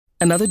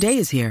Another day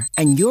is here,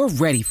 and you're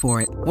ready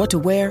for it. What to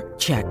wear?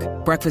 Check.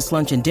 Breakfast,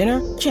 lunch, and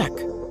dinner? Check.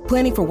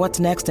 Planning for what's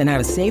next and how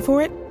to save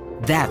for it?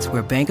 That's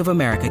where Bank of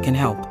America can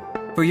help.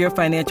 For your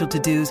financial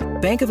to-dos,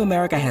 Bank of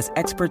America has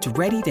experts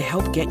ready to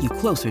help get you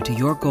closer to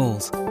your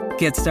goals.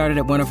 Get started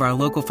at one of our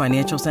local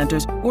financial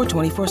centers or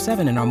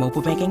 24/7 in our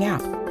mobile banking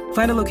app.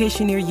 Find a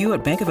location near you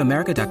at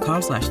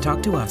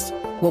bankofamerica.com/talktous.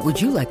 What would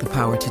you like the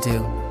power to do?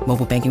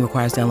 Mobile banking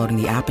requires downloading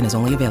the app and is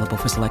only available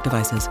for select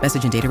devices.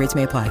 Message and data rates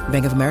may apply.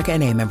 Bank of America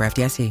N.A., member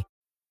FDIC.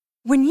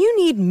 When you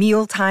need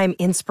mealtime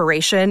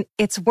inspiration,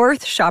 it's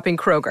worth shopping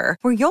Kroger,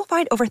 where you'll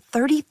find over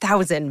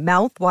 30,000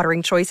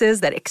 mouth-watering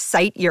choices that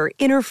excite your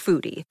inner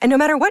foodie. And no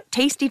matter what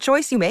tasty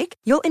choice you make,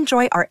 you'll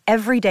enjoy our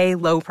everyday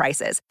low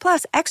prices,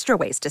 plus extra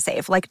ways to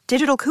save, like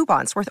digital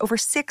coupons worth over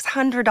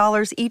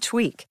 $600 each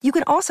week. You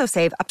can also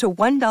save up to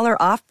 $1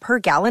 off per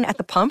gallon at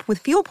the pump with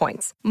fuel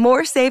points.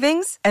 More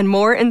savings and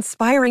more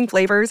inspiring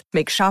flavors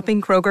make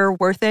shopping Kroger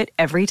worth it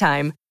every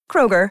time.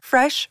 Kroger,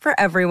 fresh for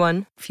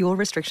everyone. Fuel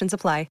restrictions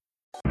apply.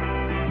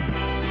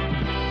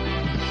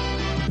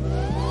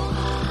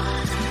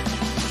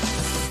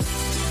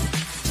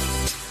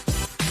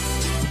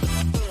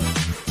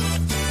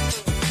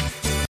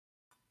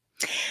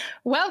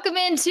 Welcome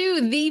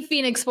into the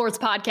Phoenix Sports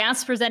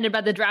Podcast, presented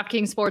by the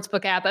DraftKings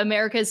Sportsbook app,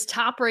 America's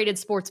top-rated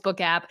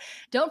sportsbook app.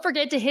 Don't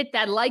forget to hit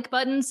that like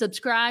button,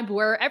 subscribe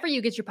wherever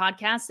you get your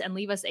podcasts, and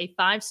leave us a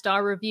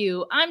 5-star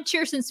review. I'm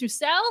Cheerson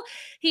Susel.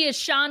 He is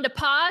Sean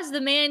DePaz,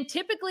 the man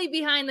typically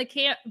behind the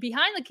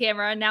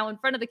camera, now in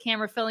front of the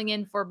camera, filling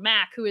in for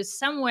Mac, who is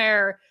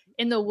somewhere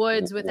in the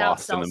woods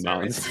without cell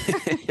service.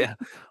 Yeah.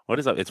 What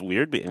is up? It's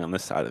weird being on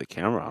this side of the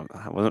camera.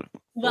 I wasn't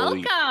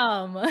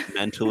welcome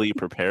mentally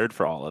prepared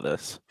for all of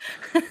this.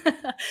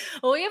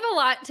 Well, we have a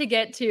lot to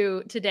get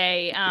to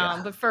today.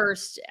 But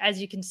first,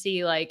 as you can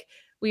see,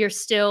 we are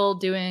still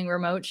doing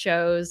remote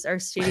shows. Our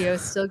studio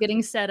is still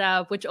getting set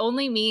up, which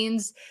only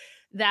means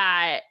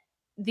that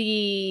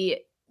the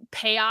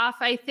payoff,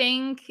 I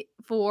think,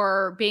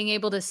 for being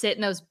able to sit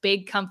in those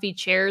big comfy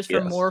chairs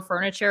for more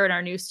furniture in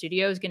our new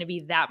studio is going to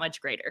be that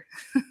much greater.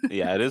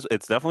 Yeah, it is.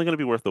 It's definitely going to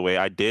be worth the wait.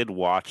 I did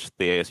watch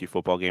the ASU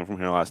football game from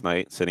here last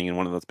night, sitting in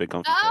one of those big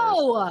comfy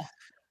chairs.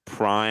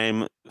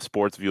 Prime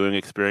sports viewing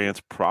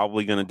experience.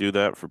 Probably going to do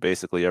that for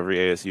basically every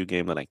ASU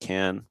game that I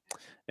can.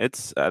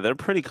 It's they're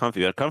pretty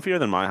comfy. They're comfier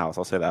than my house.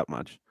 I'll say that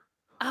much.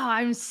 Oh,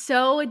 I'm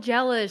so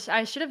jealous.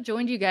 I should have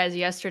joined you guys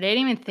yesterday. I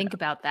didn't even think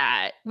about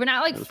that. We're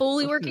not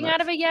fully working out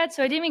of it yet,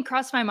 so I didn't even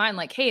cross my mind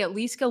hey, at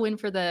least go in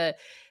for the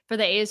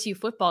ASU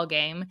football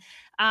game.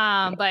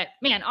 But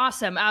man,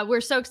 awesome.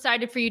 We're so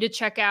excited for you to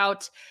check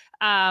out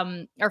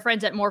our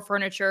friends at More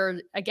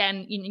Furniture.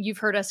 Again, you've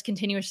heard us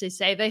continuously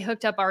say they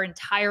hooked up our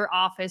entire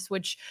office,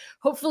 which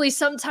hopefully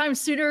sometime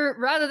sooner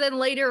rather than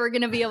later, we're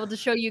going to be able to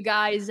show you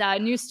guys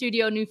new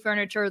studio, new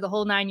furniture, the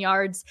whole 9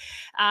 yards.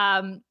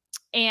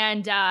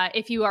 And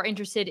if you are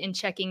interested in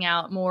checking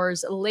out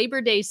Moore's Labor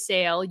Day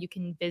sale, you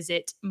can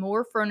visit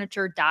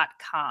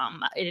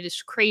morefurniture.com. It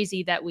is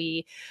crazy that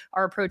we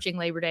are approaching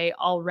Labor Day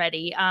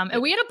already.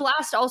 And we had a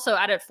blast also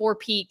out at Four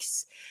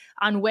Peaks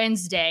on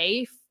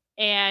Wednesday.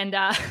 And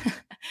I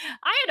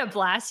had a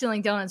blast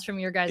stealing donuts from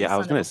your guys'. Yeah, I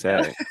was going to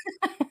say,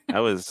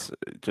 I was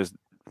just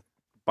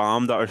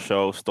bombed our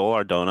show, stole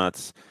our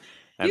donuts.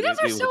 You guys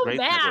are so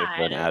bad. Sean,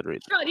 you didn't have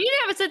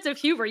a sense of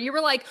humor. You were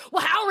like,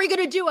 well, how are we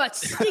going to do a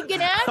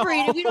stinking ad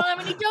read if we don't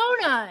have any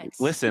donuts?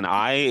 Listen,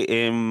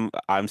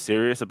 I'm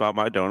serious about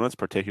my donuts,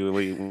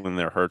 particularly when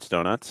they're Hertz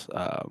donuts.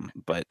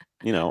 But,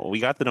 we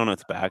got the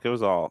donuts back. It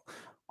was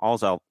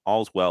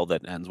all's well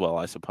that ends well,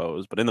 I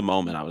suppose. But in the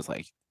moment, I was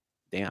like,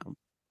 damn.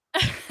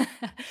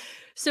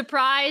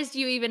 Surprised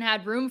you even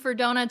had room for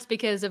donuts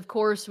because, of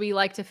course, we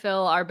like to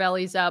fill our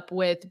bellies up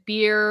with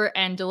beer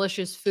and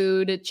delicious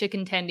food,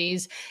 chicken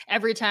tendies,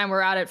 every time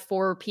we're out at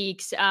Four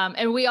Peaks.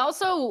 And we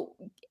also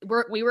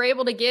we were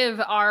able to give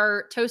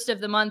our Toast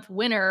of the Month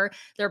winner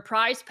their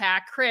prize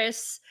pack,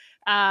 Chris.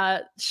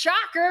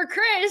 Shocker,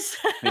 Chris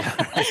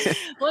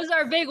was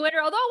our big winner.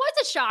 Although it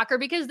was a shocker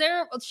because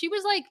she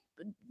was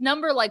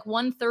number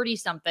 130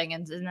 something.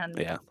 And then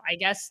I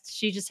guess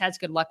she just has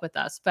good luck with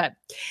us. But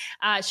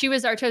she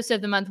was our Toast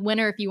of the Month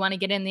winner. If you want to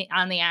get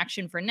on the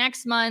action for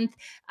next month,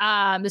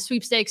 the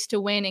sweepstakes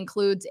to win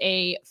includes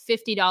a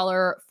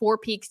 $50 Four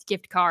Peaks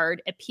gift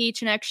card, a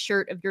PHNX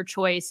shirt of your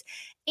choice,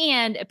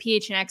 and a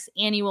PHNX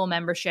annual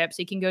membership.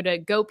 So you can go to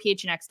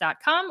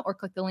gophnx.com or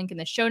click the link in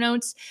the show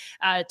notes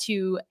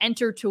to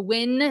enter to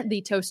win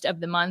the Toast of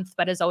the Month.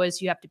 But as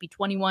always, you have to be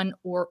 21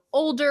 or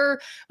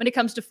older. When it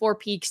comes to Four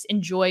Peaks,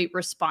 enjoy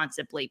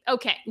responsibly.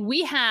 Okay,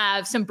 we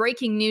have some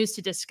breaking news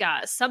to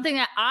discuss, something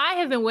that I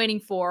have been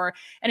waiting for,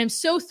 and I'm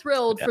so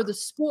thrilled for the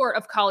sport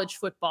of college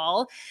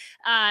football.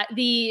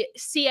 The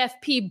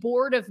CFP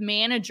Board of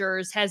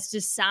Managers has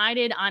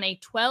decided on a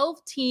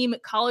 12-team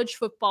college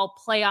football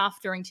playoff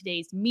during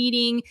today's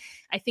meeting.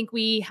 I think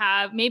we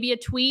have maybe a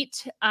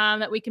tweet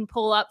that we can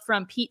pull up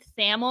from Pete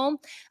Thamel.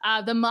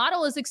 The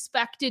model is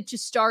expected to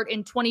start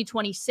in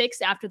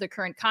 2026 after the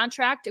current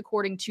contract,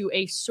 according to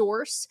a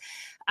source.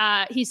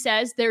 He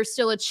says there's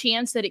still a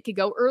chance that it could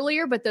go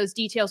earlier, but those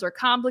details are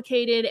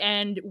complicated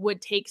and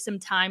would take some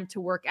time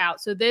to work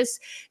out. So this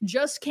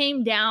just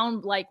came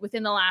down like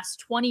within the last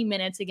 20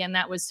 minutes. Again,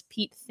 that was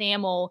Pete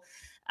Thamel,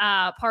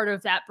 part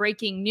of that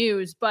breaking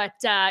news. But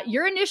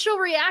your initial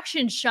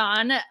reaction,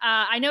 Sean,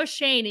 I know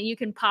Shane, and you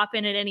can pop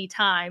in at any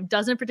time,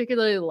 doesn't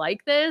particularly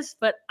like this,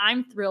 but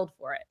I'm thrilled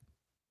for it.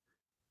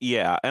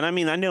 Yeah. And I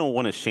mean, I know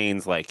one of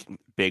Shane's like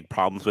big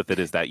problems with it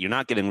is that you're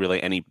not getting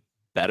really any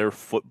better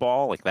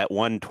football. Like that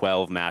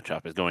 1-12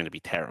 matchup is going to be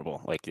terrible.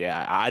 Like,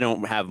 yeah, I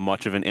don't have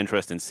much of an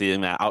interest in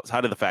seeing that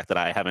outside of the fact that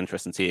I have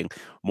interest in seeing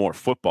more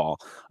football.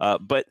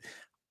 But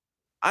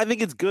I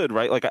think it's good,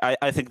 right? Like,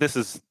 I think this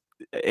is,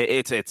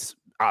 it's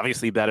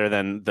obviously better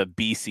than the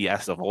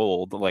BCS of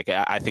old. Like,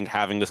 I think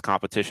having this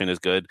competition is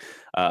good.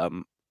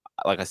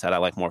 Like I said, I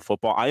like more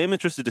football. I am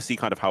interested to see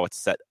kind of how it's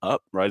set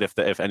up, right?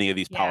 If any of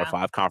these Power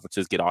 5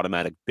 conferences get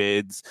automatic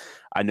bids.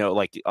 I know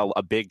like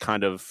a big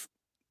kind of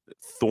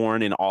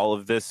thorn in all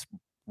of this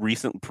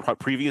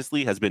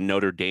previously has been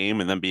Notre Dame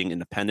and them being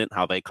independent,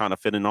 how they kind of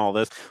fit in all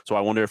this. So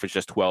I wonder if it's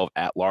just 12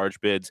 at-large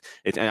bids.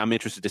 And I'm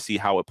interested to see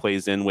how it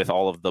plays in with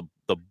all of the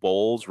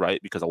bowls, right?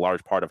 Because a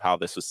large part of how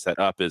this was set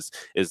up is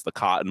the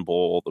Cotton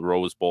Bowl, the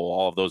Rose Bowl,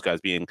 all of those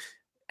guys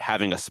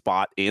having a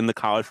spot in the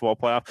college football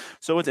playoff.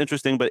 So it's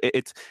interesting, but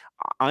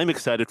I'm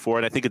excited for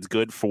it. I think it's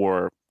good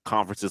for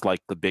conferences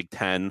like the Big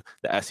Ten,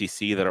 the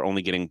SEC that are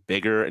only getting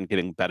bigger and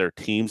getting better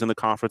teams in the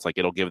conference. Like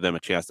it'll give them a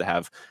chance to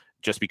have,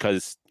 just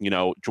because, you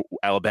know,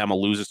 Alabama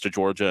loses to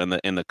Georgia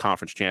in the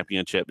conference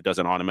championship, it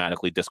doesn't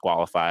automatically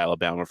disqualify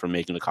Alabama from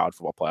making the college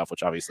football playoff,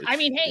 which obviously, I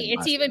mean, hey,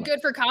 it's even good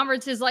for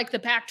conferences like the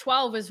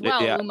Pac-12 as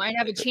well, who might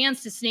have a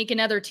chance to sneak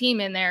another team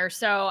in there.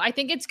 So I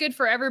think it's good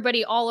for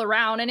everybody all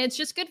around. And it's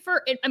just good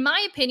for, in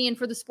my opinion,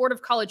 for the sport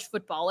of college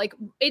football. Like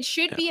it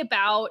should be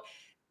about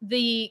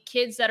the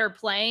kids that are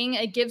playing.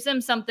 It gives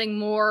them something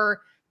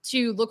more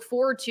to look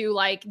forward to.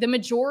 Like the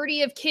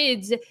majority of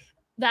kids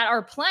that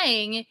are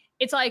playing,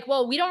 it's like,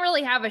 well, we don't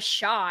really have a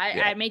shot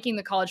at making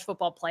the college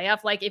football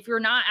playoff. Like if you're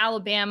not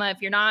Alabama,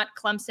 if you're not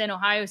Clemson,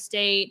 Ohio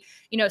State,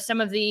 you know,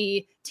 some of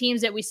the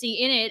teams that we see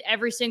in it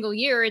every single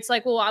year, it's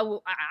like,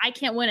 well, I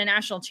can't win a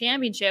national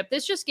championship.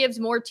 This just gives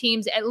more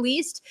teams at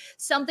least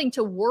something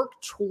to work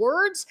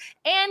towards.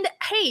 And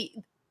hey,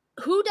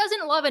 who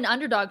doesn't love an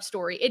underdog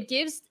story? It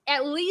gives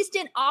at least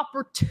an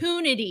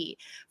opportunity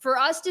for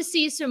us to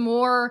see some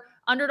more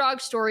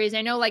underdog stories.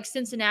 I know like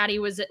Cincinnati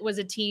was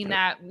a team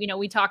that, you know,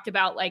 we talked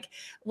about like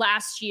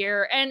last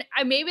year, and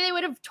maybe they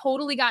would have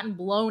totally gotten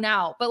blown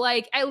out, but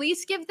like at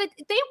least they worked their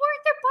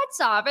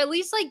butts off, at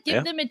least like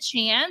give them a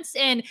chance.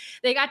 And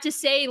they got to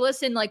say,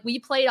 listen, like we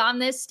played on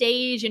this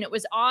stage and it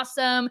was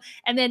awesome.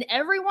 And then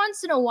every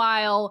once in a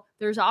while,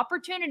 there's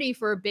opportunity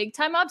for a big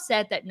time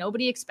upset that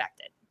nobody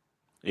expected.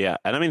 Yeah.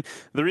 And I mean,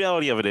 the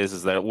reality of it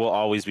is that we'll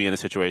always be in a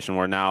situation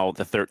where now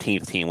the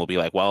 13th team will be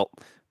like, well,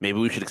 maybe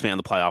we should expand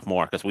the playoff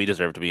more because we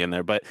deserve to be in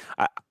there. But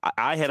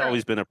I had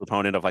always been a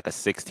proponent of like a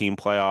 6-team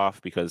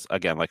playoff because,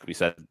 again, like we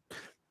said,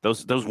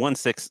 those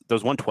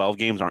 1-12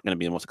 games aren't going to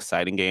be the most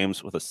exciting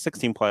games. With a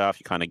 6-team playoff,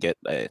 you kind of get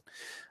a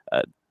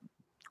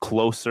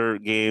closer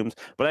games.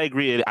 But I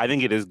agree. I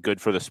think it is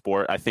good for the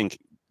sport. I think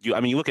you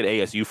look at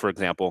ASU, for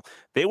example,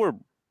 they were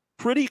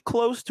pretty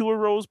close to a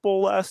Rose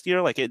Bowl last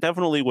year. Like it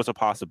definitely was a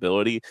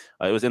possibility.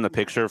 It was in the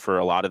picture for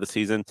a lot of the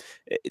season.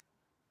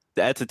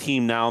 That's a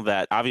team now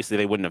that obviously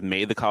they wouldn't have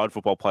made the college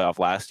football playoff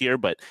last year,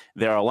 but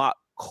they're a lot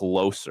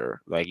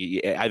closer. Like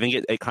I think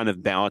it kind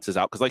of balances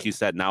out because, like you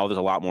said, now there's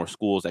a lot more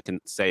schools that can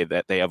say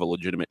that they have a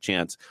legitimate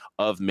chance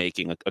of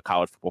making a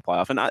college football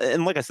playoff.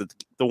 And like I said,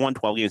 the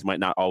 1-12 games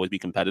might not always be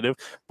competitive,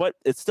 but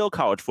it's still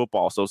college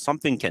football, so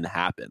something can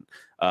happen.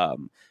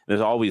 There's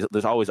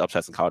always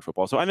upsets in college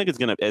football, so I think it's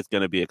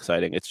gonna be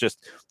exciting. It's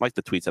just like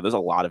the tweet said, there's a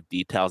lot of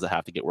details that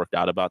have to get worked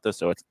out about this,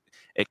 so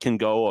it can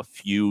go a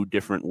few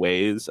different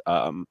ways.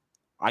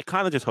 I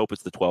kind of just hope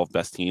it's the 12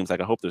 best teams. Like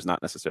I hope there's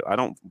not necessarily, I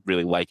don't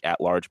really like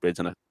at-large bids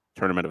in a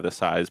tournament of this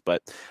size,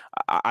 but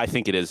I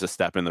think it is a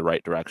step in the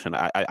right direction.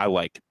 I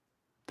like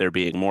there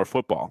being more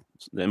football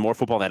and more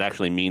football that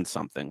actually means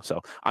something.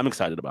 So I'm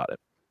excited about it.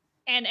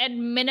 And at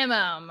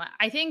minimum,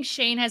 I think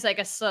Shane has like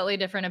a slightly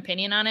different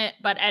opinion on it,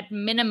 but at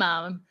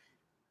minimum,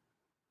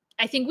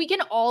 I think we can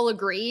all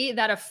agree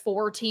that a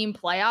 4-team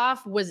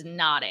playoff was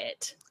not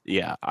it.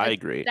 Yeah, I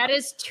agree. That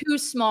is too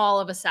small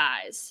of a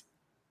size.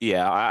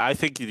 Yeah, I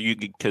think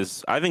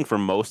because I think for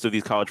most of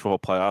these college football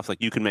playoffs,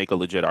 like you can make a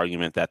legit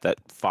argument that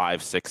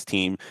 5-6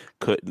 team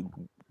could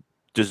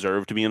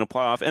deserve to be in a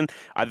playoff. And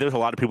there's a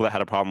lot of people that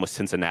had a problem with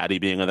Cincinnati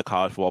being in the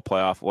college football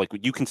playoff. Like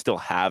you can still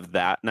have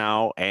that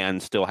now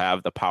and still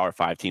have the Power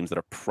 5 teams that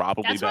are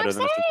probably better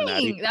than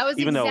Cincinnati. That was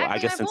even exactly though I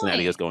guess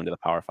Cincinnati is going to the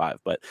Power 5.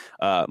 But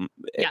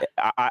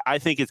I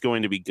think it's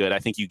going to be good. I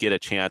think you get a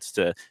chance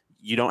to.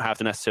 You don't have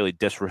to necessarily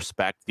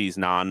disrespect these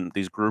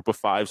group of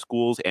 5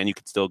 schools, and you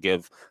can still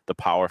give the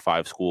Power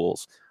 5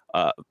 schools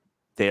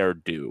their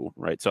due,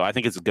 right? So I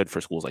think it's good for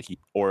schools like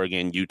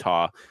Oregon,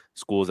 Utah,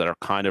 schools that are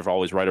kind of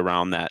always right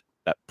around that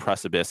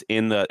precipice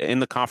in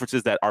the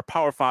conferences that are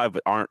Power 5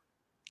 but aren't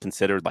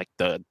considered like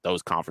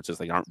those conferences.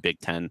 They aren't Big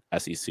Ten,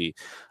 SEC.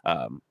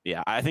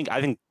 I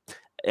think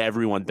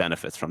everyone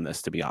benefits from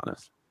this, to be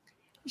honest.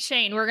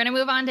 Shane, we're going to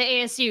move on to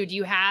ASU. Do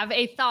you have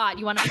a thought?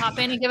 You want to pop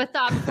in and give a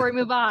thought before we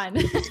move on?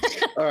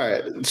 All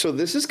right. So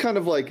this is kind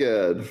of like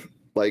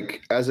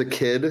as a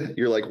kid,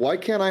 you're like, why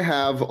can't I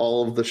have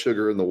all of the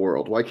sugar in the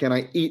world? Why can't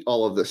I eat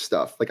all of this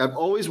stuff? Like, I've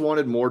always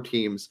wanted more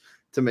teams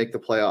to make the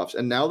playoffs.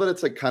 And now that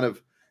it's like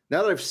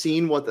now that I've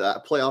seen what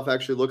that playoff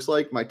actually looks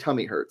like, my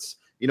tummy hurts.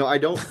 I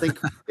don't think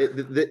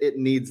it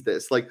needs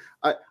this. Like,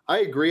 I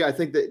agree. I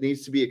think that it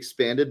needs to be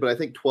expanded, but I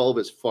think 12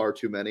 is far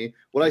too many.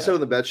 What I said on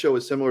the Bet Show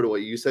is similar to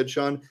what you said,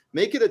 Sean.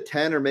 Make it a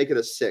 10 or make it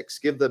a 6.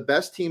 Give the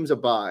best teams a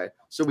bye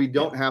so we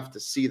don't have to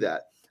see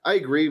that. I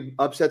agree.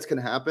 Upsets can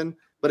happen,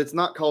 but it's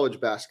not college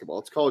basketball.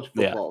 It's college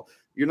football. Yeah.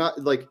 You're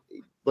not like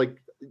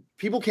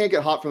people can't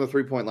get hot from the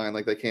 3-point line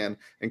like they can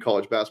in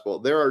college basketball.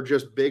 There are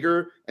just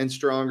bigger and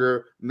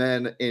stronger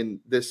men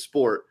in this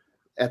sport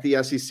at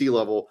the SEC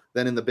level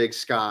than in the Big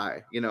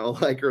Sky,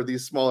 or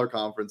these smaller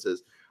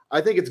conferences.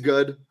 I think it's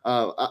good.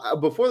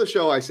 Before the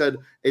show, I said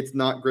it's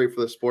not great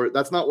for the sport.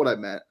 That's not what I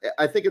meant.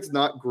 I think it's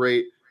not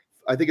great.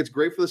 I think it's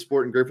great for the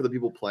sport and great for the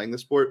people playing the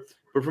sport.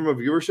 But from a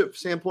viewership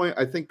standpoint,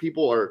 I think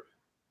people are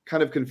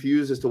kind of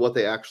confused as to what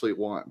they actually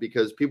want,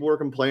 because people were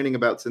complaining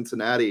about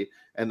Cincinnati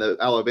and the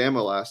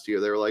Alabama last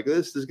year. They were like,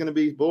 this is going to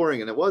be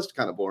boring. And it was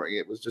kind of boring.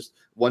 It was just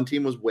one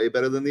team was way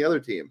better than the other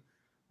team.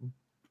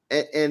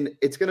 And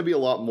it's going to be a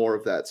lot more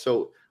of that.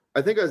 So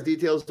I think as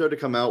details start to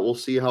come out, we'll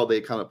see how they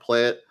kind of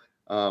play it.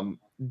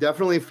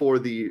 Definitely for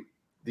the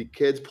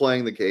kids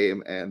playing the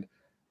game and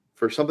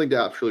for something to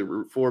actually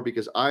root for,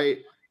 because I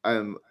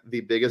am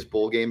the biggest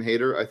bowl game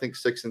hater. I think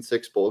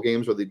 6-6 bowl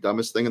games are the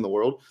dumbest thing in the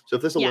world. So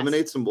if this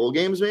eliminates some bowl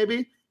games,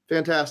 maybe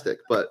fantastic.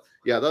 But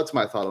yeah, that's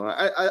my thought on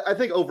it. I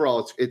think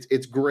overall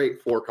it's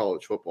great for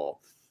college football,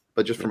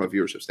 but just from a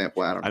viewership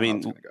standpoint, I don't know how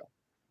it's going to go.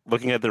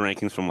 Looking at the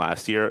rankings from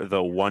last year, the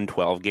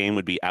 1-12 game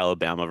would be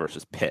Alabama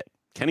versus Pitt.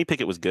 Kenny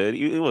Pickett was good.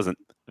 It wasn't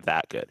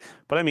that good,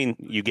 but I mean,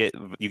 you get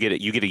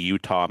a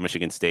Utah,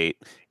 Michigan State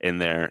in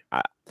there.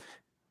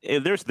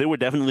 There would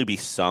definitely be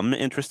some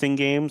interesting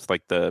games,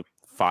 like the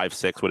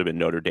 5-6 would have been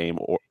Notre Dame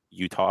or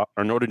Utah,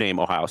 or Notre Dame,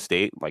 Ohio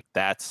State. Like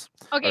that's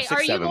okay.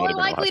 Are you more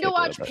likely to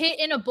watch Pitt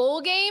in a bowl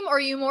game, or are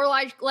you more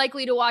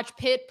likely to watch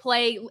Pitt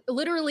play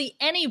literally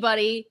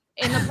anybody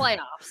in the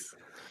playoffs?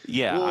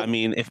 Yeah, well, I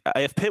mean,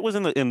 if Pitt was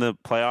in the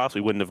playoffs,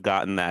 we wouldn't have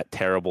gotten that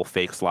terrible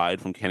fake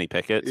slide from Kenny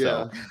Pickett.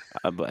 Yeah,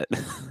 so, but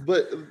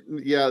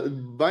yeah,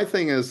 my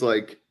thing is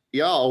like,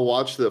 yeah, I'll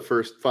watch the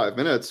first 5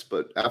 minutes,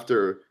 but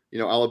after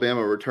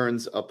Alabama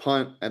returns a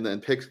punt and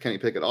then picks Kenny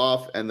Pickett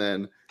off, and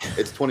then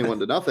it's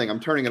 21-0, I'm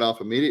turning it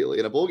off immediately.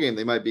 In a bowl game,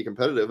 they might be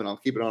competitive, and I'll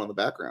keep it on in the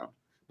background.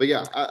 But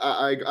yeah,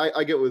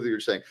 I get what you're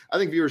saying. I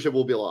think viewership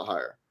will be a lot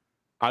higher.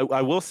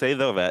 I will say,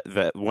 though, that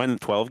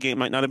 1-12 game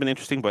might not have been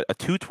interesting, but a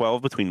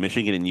 2-12 between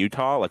Michigan and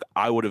Utah, like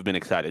I would have been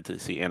excited to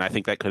see, and I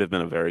think that could have been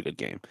a very good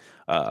game.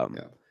 I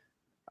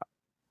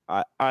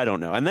don't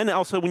know. And then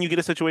also when you get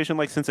a situation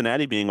like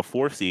Cincinnati being a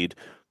 4 seed,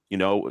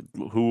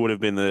 who would have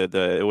been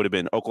it would have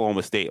been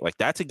Oklahoma State. Like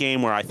that's a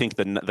game where I think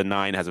the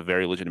 9 has a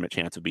very legitimate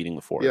chance of beating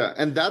the 4. Yeah,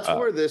 and that's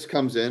where this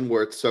comes in,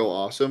 where it's so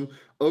awesome.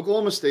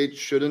 Oklahoma State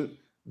shouldn't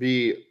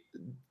be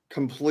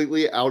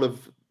completely out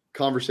of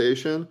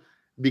conversation,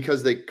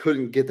 because they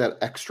couldn't get that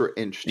extra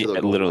inch to the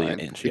literally line an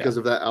inch because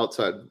of that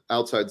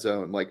outside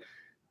zone. Like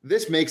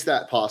this makes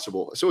that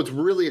possible. So it's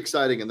really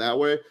exciting in that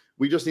way.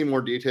 We just need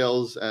more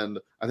details. And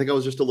I think I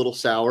was just a little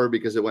sour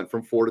because it went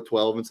from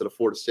 4-12 instead of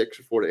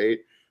 4-6 or 4-8.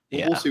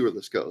 Yeah. We'll see where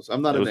this goes.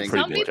 I'm not an angry.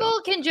 Some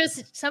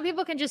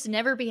people can just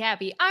never be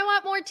happy. I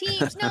want more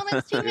teams. No,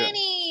 that's too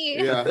many.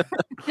 Yeah.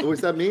 Oh,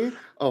 is that me?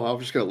 Oh, I'm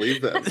just gonna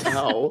leave them.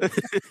 How? All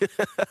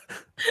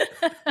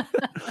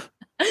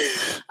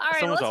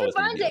right,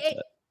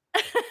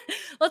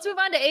 let's move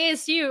on to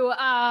ASU.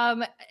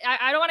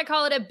 I don't want to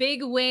call it a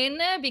big win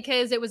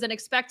because it was an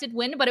expected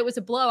win, but it was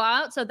a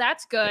blowout, so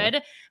that's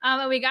good.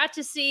 And we got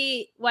to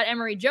see what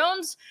Emory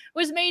Jones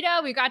was made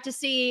of. We got to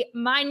see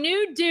my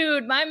new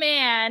dude, my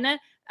man.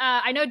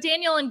 I know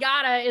Daniel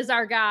Ngata is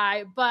our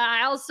guy, but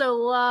I also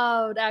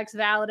loved X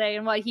Valladay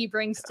and what he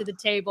brings to the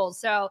table.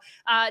 So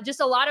just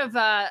a lot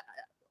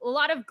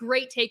of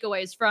great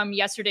takeaways from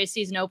yesterday's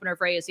season opener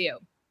for ASU.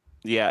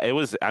 Yeah, it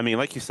was. I mean,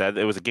 like you said,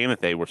 it was a game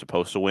that they were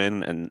supposed to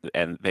win,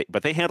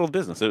 but they handled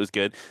business. It was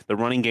good. The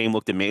running game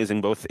looked amazing.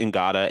 Both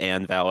Ngata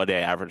and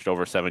Valladay averaged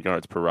over 7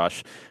 yards per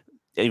rush.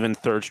 Even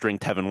third string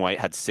Tevin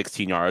White had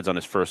 16 yards on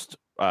his first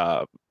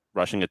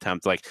rushing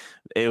attempt. Like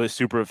it was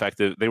super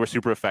effective. They were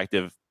super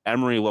effective.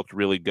 Emory looked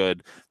really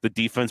good. The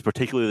defense,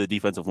 particularly the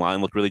defensive line,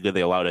 looked really good.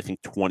 They allowed, I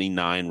think,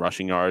 29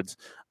 rushing yards.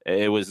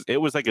 It was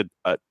like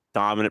a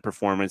dominant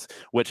performance,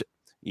 which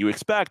you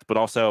expect, but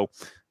also.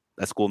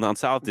 That school down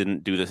south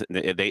didn't do this.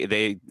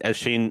 They, as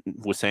Shane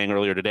was saying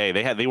earlier today,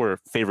 they were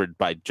favored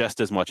by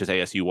just as much as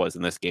ASU was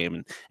in this game,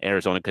 and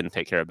Arizona couldn't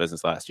take care of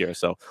business last year.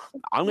 So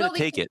I'm going to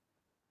take it.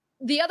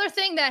 The other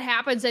thing that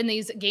happens in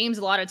these games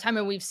a lot of time,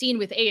 and we've seen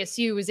with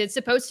ASU, is it's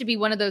supposed to be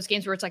one of those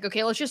games where it's like,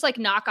 okay, let's just like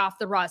knock off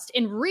the rust.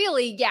 And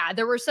really, yeah,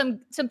 there were some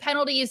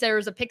penalties. There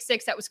was a pick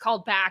six that was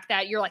called back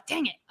that you're like,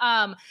 dang it.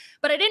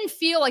 But I didn't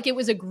feel like it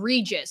was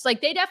egregious. Like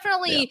they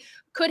definitely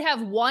could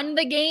have won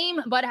the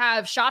game, but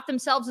have shot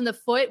themselves in the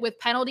foot with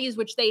penalties,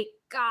 which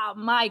oh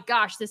my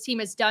gosh, this team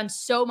has done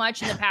so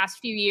much in the past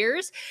few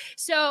years.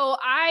 So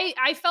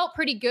I felt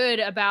pretty good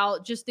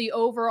about just the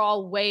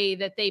overall way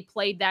that they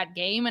played that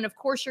game. And of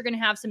course, you're going to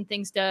have some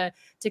things to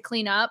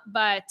clean up.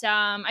 But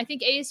I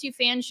think ASU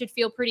fans should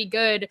feel pretty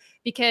good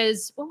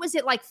because what was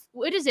it like?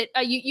 What is it?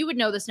 You would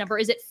know this number.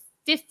 Is it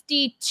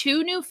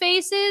 52 new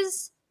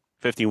faces?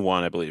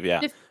 51, I believe.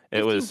 Yeah. 51?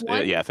 It was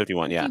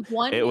 51. Yeah.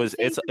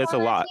 It's a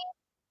lot.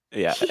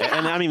 Yeah.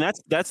 And I mean,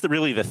 that's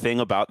really the thing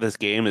about this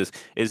game is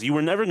you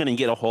were never going to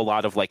get a whole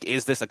lot of like,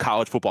 is this a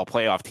college football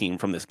playoff team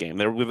from this game?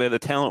 The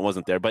talent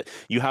wasn't there, but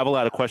you have a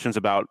lot of questions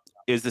about,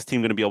 is this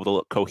team going to be able to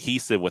look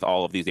cohesive with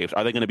all of these games?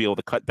 Are they going to be able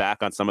to cut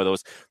back on some of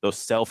those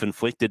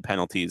self-inflicted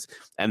penalties?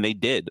 And they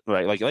did,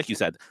 right? Like you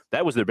said,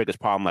 that was their biggest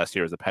problem last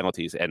year, is the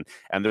penalties. And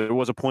there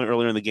was a point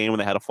earlier in the game when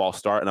they had a false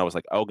start, and I was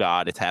like, oh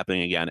God, it's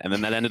happening again. And then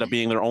that ended up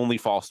being their only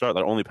false start,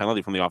 their only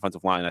penalty from the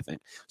offensive line, I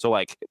think. So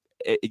like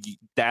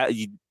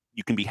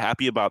you can be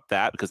happy about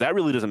that because that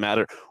really doesn't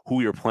matter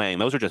who you're playing.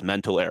 Those are just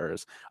mental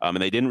errors. And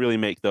they didn't really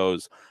make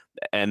those.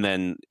 And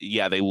then,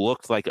 they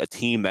looked like a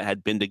team that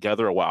had been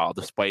together a while,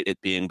 despite it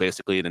being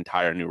basically an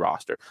entire new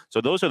roster. So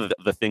those are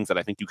the things that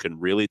I think you can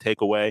really take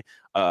away.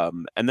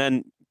 And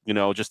then,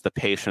 just the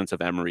patience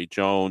of Emory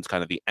Jones,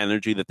 kind of the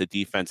energy that the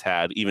defense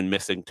had, even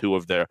missing two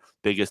of their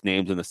biggest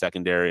names in the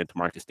secondary, and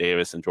Tamarcus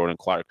Davis and Jordan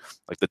Clark.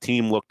 Like the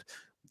team looked...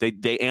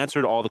 They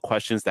answered all the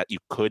questions that you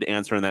could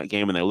answer in that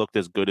game, and they looked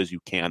as good as you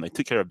can. They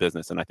took care of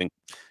business, and I think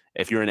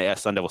if you're an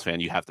Sun Devils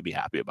fan, you have to be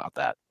happy about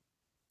that.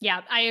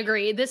 Yeah, I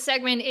agree. This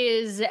segment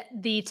is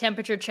the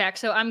temperature check.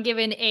 So I'm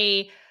giving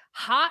a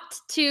hot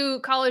to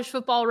college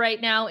football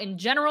right now in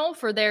general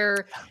for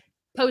their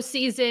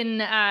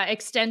postseason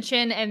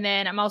extension, and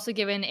then I'm also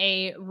giving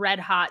a red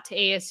hot to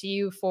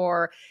ASU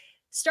for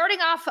starting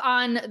off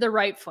on the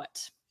right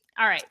foot.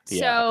 All right,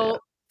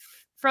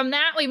 From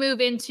that, we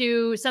move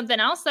into something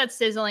else that's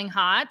sizzling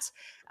hot,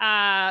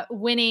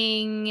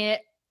 winning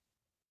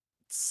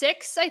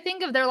 6, I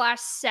think, of their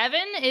last 7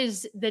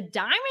 is the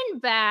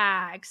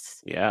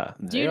Diamondbacks. Yeah.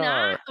 Do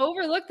not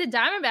overlook the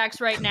Diamondbacks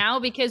right now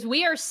because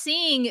we are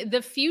seeing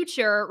the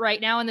future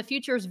right now, and the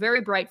future is very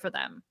bright for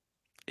them.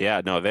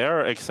 Yeah, no,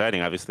 they're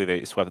exciting. Obviously,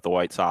 they swept the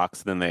White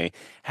Sox. Then they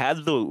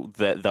had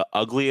the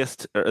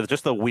ugliest, or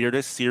just the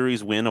weirdest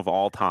series win of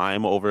all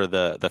time over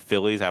the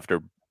Phillies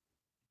after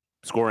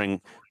scoring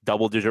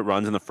double-digit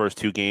runs in the first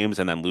 2 games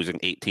and then losing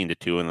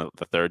 18-2 in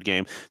the third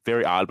game.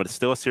 Very odd, but it's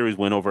still a series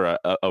win over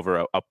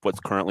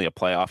what's currently a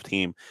playoff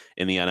team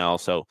in the NL.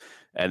 So,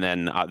 and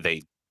then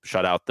they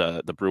shut out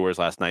the Brewers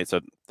last night. So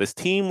this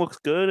team looks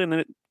good, and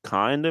it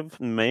kind of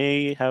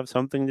may have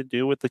something to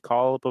do with the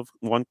call-up of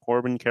one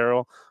Corbin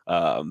Carroll.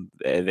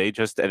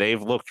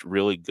 They've looked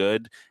really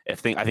good. I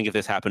think if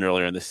this happened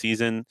earlier in the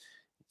season,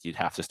 you'd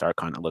have to start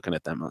kind of looking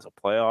at them as a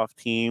playoff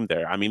team.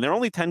 They're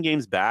only 10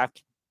 games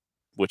back,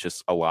 which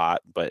is a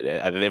lot, but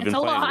they've been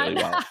playing really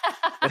well.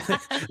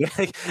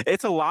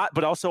 It's a lot,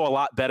 but also a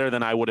lot better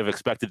than I would have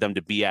expected them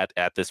to be at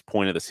this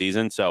point of the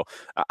season. So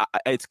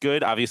it's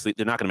good. Obviously,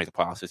 they're not going to make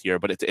the playoffs this year,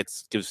 but it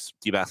gives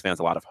D-backs fans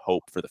a lot of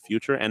hope for the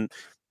future. And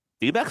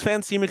D-backs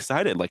fans seem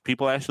excited. Like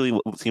people actually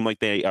seem like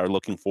they are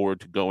looking forward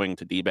to going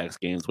to D-backs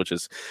games, which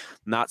is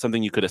not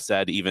something you could have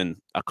said even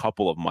a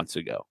couple of months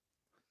ago.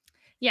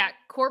 Yeah,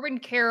 Corbin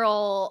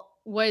Carroll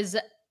was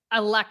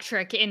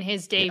electric in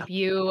his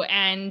debut.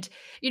 And,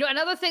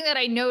 another thing that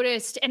I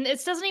noticed, and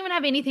this doesn't even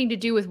have anything to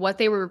do with what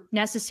they were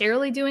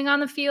necessarily doing on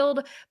the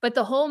field, but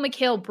the whole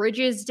Mikal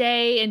Bridges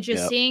day and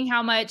just seeing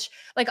how much,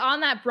 like on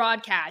that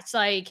broadcast,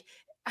 like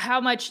how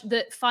much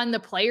the fun the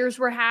players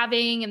were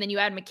having. And then you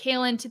add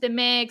Mikal into the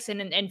mix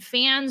and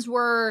fans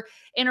were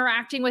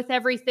interacting with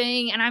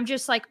everything. And I'm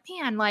just like,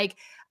 man, like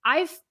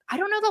I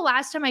don't know the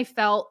last time I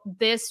felt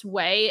this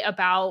way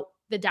about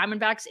the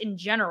Diamondbacks in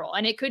general.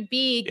 And it could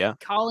be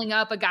calling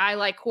up a guy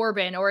like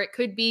Corbin, or it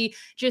could be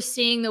just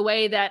seeing the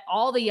way that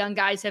all the young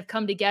guys have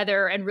come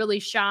together and really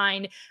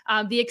shined.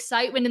 The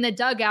excitement in the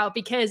dugout,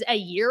 because a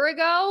year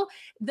ago,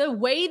 the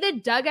way the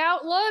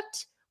dugout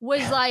looked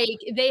was like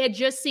they had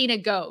just seen a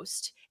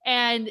ghost.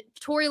 And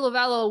Torey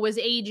Lovullo was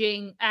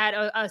aging at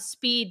a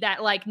speed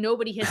that like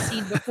nobody has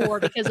seen before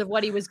because of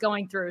what he was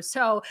going through.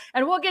 So,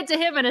 and we'll get to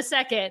him in a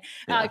second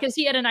because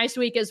he had a nice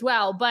week as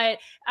well. But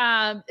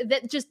and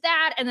then just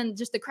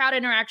the crowd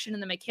interaction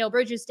and the Mikal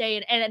Bridges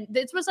day. And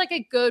this was like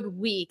a good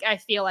week. I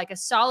feel like a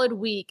solid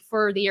week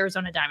for the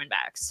Arizona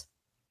Diamondbacks.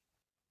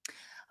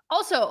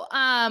 Also,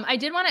 I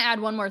did want to add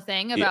one more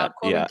thing about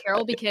Corbin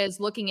Carroll, because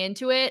looking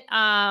into it,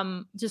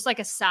 just like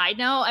a side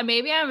note,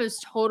 maybe I was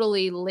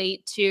totally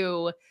late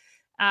to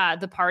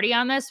the party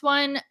on this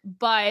one,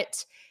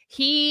 but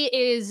he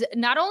is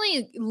not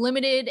only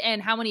limited in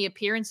how many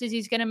appearances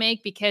he's going to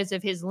make because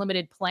of his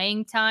limited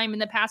playing time in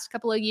the past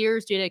couple of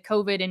years due to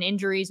COVID and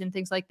injuries and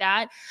things like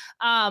that.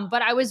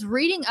 But I was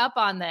reading up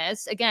on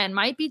this, again,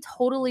 might be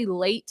totally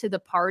late to the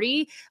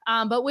party,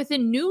 but with a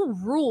new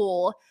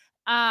rule,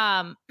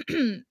 I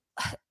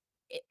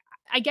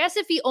guess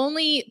if he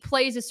only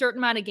plays a certain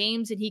amount of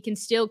games and he can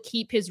still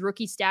keep his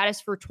rookie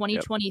status for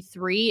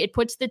 2023, it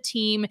puts the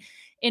team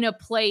in a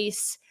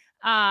place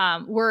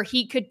where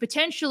he could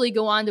potentially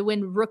go on to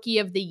win Rookie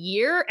of the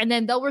Year, and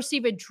then they'll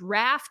receive a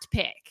draft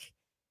pick.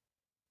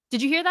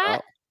 Did you hear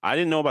that? I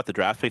didn't know about the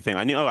draft pick thing.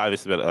 I knew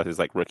obviously about his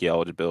like rookie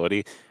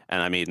eligibility,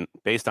 and I mean,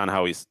 based on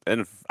how he's,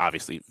 and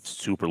obviously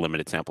super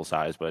limited sample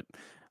size, but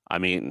I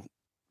mean,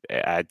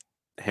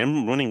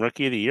 him winning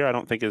Rookie of the Year, I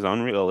don't think is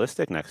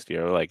unrealistic next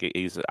year. Like,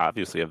 he's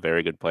obviously a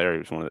very good player.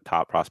 He's one of the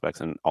top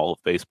prospects in all of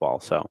baseball.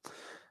 So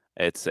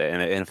it's,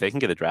 and if they can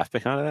get a draft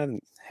pick out of that,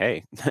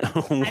 hey,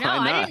 why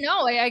not? I didn't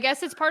know. I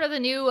guess it's part of the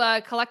new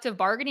collective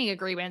bargaining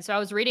agreement. So I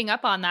was reading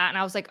up on that and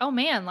I was like, oh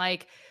man,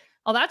 like,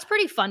 oh, that's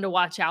pretty fun to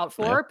watch out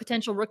for. Yeah.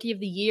 Potential Rookie of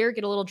the Year,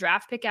 get a little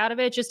draft pick out of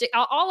it. Just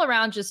all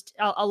around, just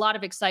a lot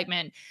of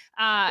excitement.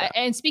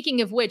 And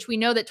speaking of which, we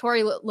know that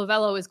Torey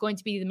Lovullo is going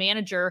to be the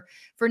manager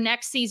for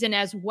next season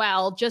as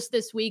well. Just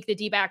this week, the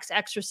D-backs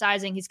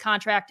exercising his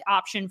contract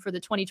option for the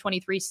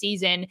 2023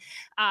 season.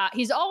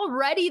 He's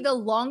already the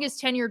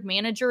longest tenured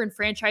manager in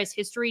franchise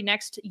history.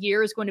 Next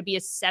year is going to be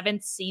his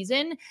 7th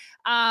season.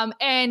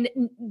 And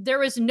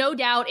there is no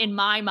doubt in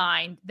my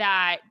mind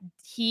that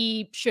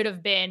he should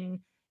have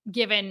been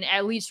given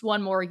at least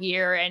one more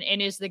year and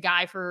is the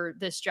guy for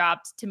this job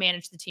to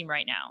manage the team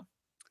right now.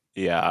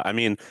 Yeah, I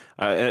mean,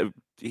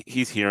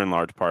 he's here in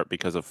large part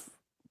because of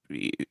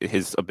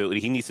his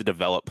ability. He needs to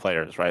develop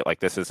players, right? Like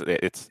this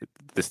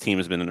team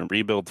has been in a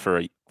rebuild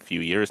for a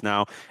few years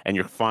now, and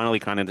you're finally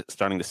kind of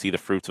starting to see the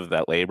fruits of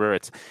that labor.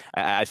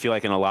 I feel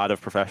like in a lot of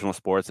professional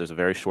sports, there's a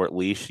very short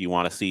leash. You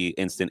want to see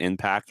instant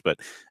impact, but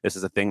this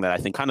is a thing that I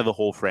think kind of the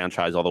whole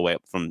franchise, all the way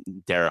up from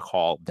Derek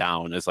Hall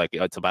down, is like,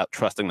 it's about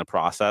trusting the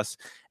process,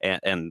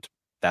 and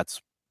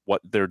that's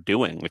what they're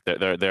doing. Like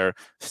they're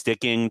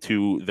sticking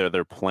to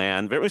their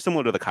plan, very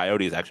similar to the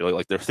Coyotes actually.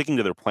 Like they're sticking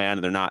to their plan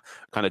and they're not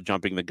kind of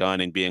jumping the gun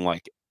and being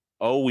like,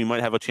 oh, we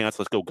might have a chance.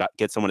 Let's go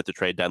get someone at the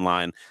trade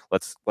deadline.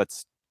 Let's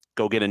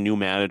go get a new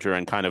manager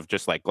and kind of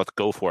just like, let's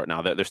go for it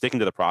now. They're sticking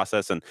to the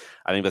process, and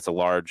I think that's a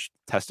large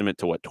testament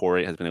to what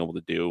Torey has been able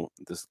to do.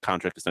 This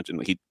contract extension,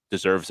 he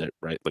deserves it,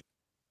 right? Like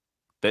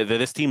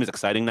this team is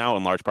exciting now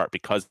in large part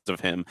because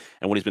of him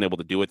and what he's been able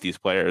to do with these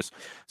players.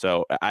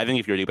 So I think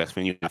if you're a D-backs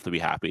fan, you have to be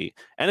happy.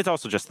 And it's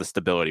also just the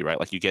stability, right?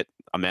 Like you get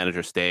a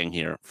manager staying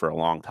here for a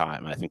long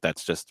time. I think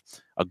that's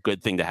just a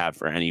good thing to have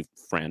for any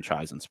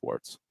franchise in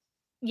sports.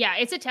 Yeah,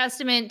 it's a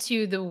testament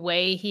to the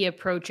way he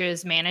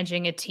approaches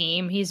managing a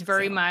team. He's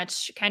very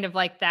much kind of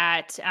like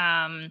that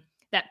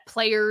that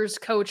players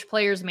coach,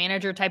 players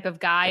manager type of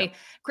guy. Yeah.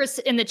 Chris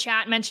in the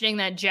chat mentioning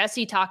that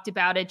Jesse talked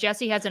about it.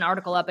 Jesse has an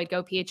article up at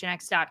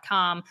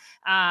gophnx.com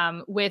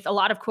with a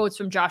lot of quotes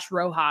from Josh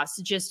Rojas,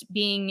 just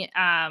being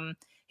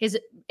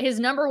his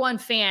number one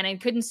fan,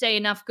 and couldn't say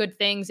enough good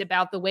things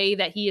about the way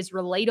that he is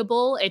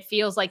relatable. It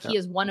feels like he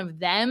is one of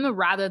them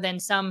rather than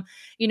some,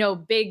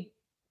 big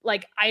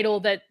like idol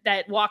that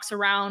walks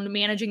around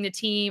managing the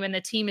team and the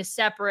team is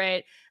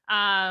separate.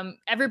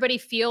 Everybody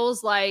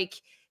feels like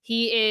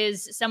he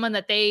is someone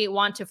that they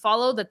want to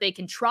follow, that they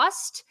can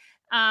trust.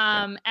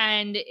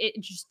 And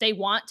they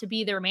want to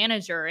be their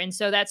manager. And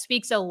so that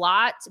speaks a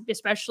lot,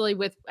 especially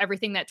with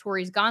everything that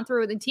Torey's gone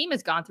through, the team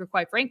has gone through,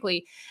 quite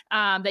frankly,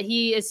 that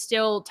he is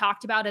still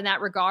talked about in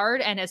that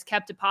regard and has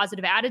kept a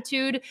positive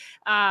attitude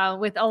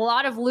with a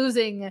lot of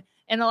losing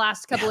in the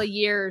last couple of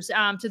years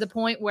to the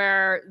point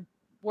where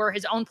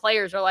his own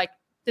players are like,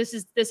 this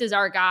is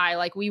our guy.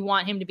 Like, we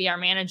want him to be our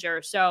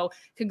manager. So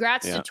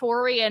congrats to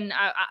Torey. And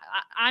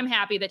I'm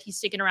happy that he's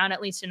sticking around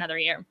at least another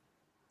year.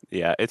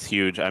 Yeah, it's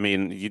huge. I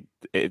mean,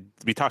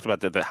 we talked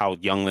about how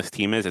young this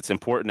team is. It's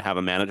important to have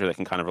a manager that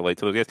can kind of relate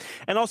to those guys.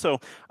 And also,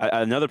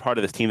 another part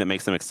of this team that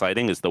makes them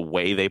exciting is the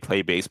way they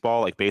play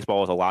baseball. Like,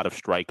 baseball is a lot of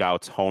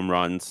strikeouts, home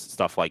runs,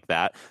 stuff like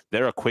that.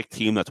 They're a quick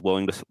team that's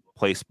willing to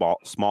play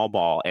small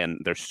ball, and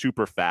they're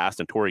super fast.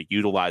 And Torey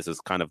utilizes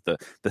kind of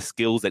the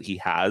skills that he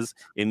has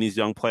in these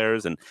young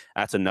players. And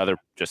that's another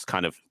just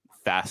kind of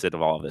facet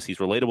of all of this. He's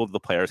relatable to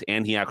the players,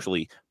 and he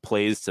actually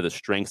plays to the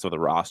strengths of the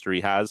roster he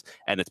has.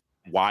 And it's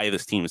why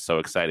this team is so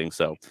exciting.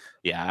 So,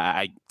 yeah,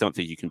 I don't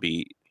think you can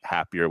be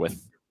happier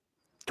with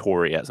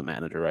Torey as a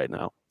manager right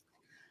now.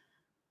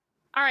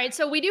 All right,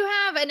 so we do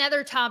have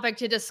another topic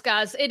to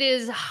discuss. It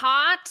is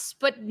hot,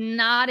 but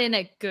not in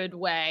a good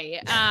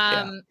way.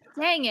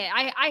 Dang it,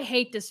 I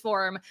hate this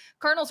for him.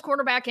 Cardinals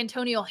quarterback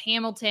Antonio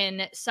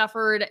Hamilton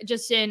suffered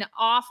just an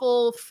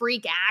awful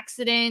freak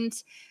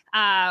accident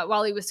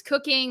while he was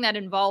cooking that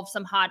involved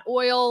some hot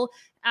oil.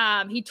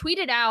 He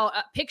tweeted out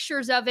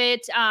pictures of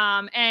it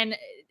and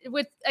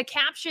with a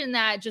caption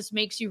that just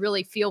makes you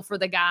really feel for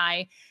the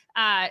guy.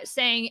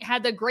 saying,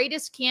 had the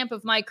greatest camp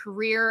of my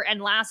career.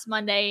 And last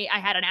Monday, I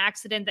had an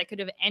accident that could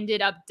have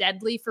ended up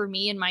deadly for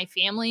me and my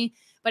family.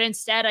 But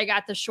instead, I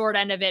got the short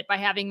end of it by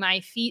having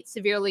my feet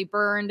severely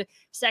burned,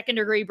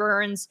 2nd-degree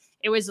burns.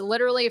 It was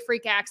literally a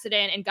freak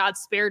accident, and God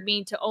spared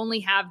me to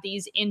only have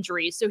these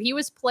injuries. So he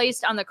was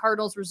placed on the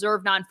Cardinals'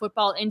 reserve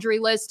non-football injury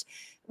list,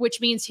 which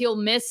means he'll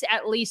miss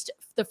at least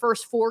the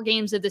first 4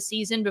 games of the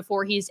season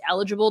before he's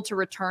eligible to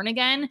return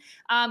again.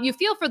 You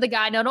feel for the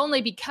guy, not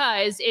only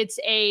because it's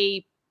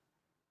a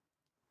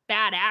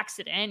bad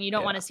accident. You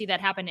don't want to see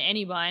that happen to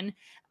anyone.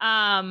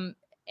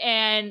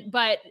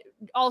 But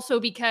also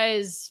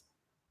because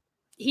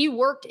he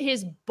worked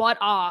his butt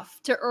off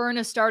to earn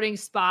a starting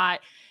spot.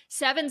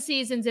 7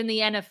 seasons in the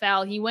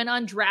NFL. He went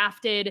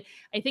undrafted.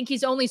 I think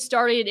he's only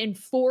started in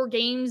 4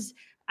 games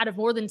out of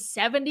more than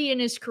 70 in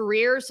his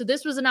career. So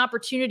this was an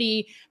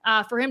opportunity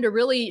for him to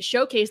really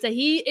showcase that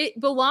it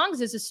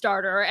belongs as a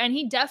starter, and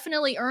he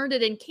definitely earned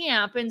it in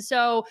camp. And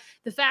so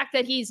the fact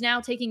that he's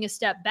now taking a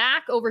step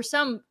back over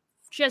some,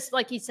 just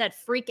like he said,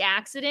 freak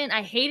accident,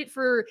 I hate it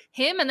for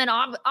him. And then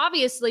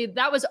obviously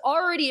that was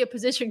already a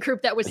position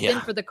group that was thin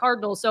for the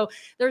Cardinals. So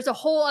there's a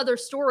whole other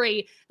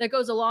story that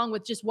goes along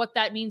with just what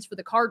that means for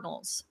the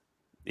Cardinals.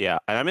 Yeah.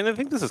 I mean, I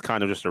think this is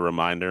kind of just a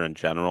reminder in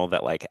general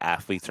that like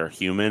athletes are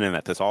human and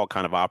that this all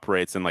kind of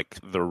operates in like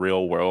the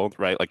real world,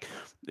 right? Like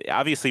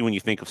obviously when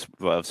you think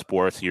of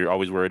sports, you're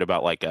always worried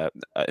about like an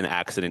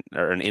accident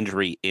or an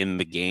injury in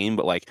the game,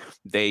 but like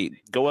they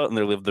go out and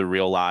they live their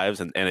real lives.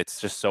 And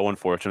it's just so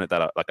unfortunate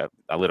that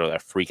literally a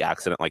freak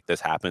accident like this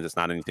happens. It's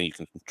not anything you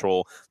can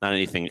control, not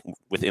anything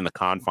within the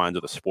confines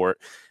of the sport.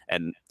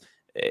 And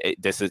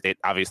it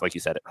obviously, like you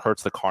said, it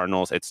hurts the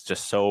Cardinals. It's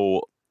just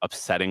so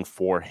upsetting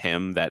for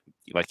him that,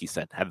 like he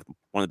said, had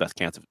one of the best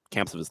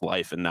camps of his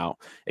life, and now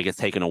it gets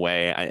taken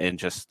away, and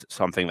just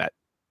something that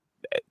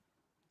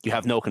you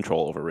have no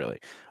control over, really.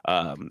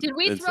 Did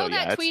we throw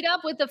that tweet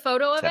up with the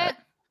photo of it?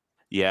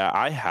 Yeah,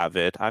 I have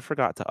it. I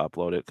forgot to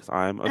upload it because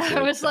I'm a big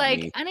I was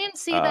dummy. like, I didn't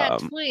see that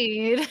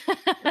tweet.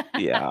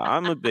 Yeah,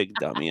 I'm a big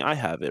dummy. I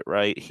have it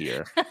right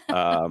here.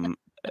 But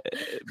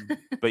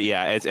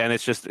yeah,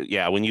 it's just,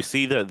 when you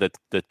see the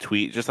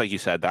tweet, just like you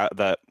said,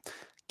 that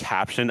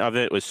caption of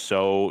it was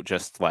so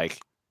just like,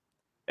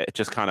 it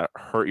just kind of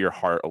hurt your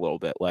heart a little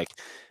bit. Like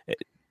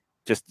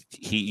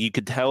you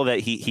could tell that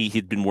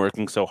he'd been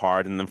working so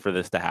hard, and then for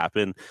this to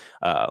happen.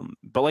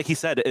 But like he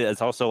said,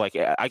 it's also like,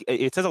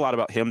 it says a lot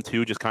about him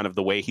too, just kind of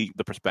the way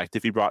the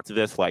perspective he brought to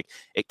this. Like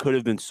it could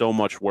have been so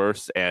much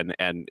worse, and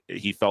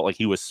he felt like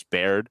he was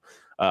spared.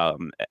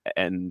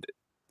 And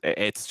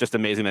it's just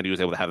amazing that he was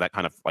able to have that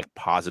kind of like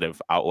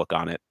positive outlook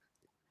on it,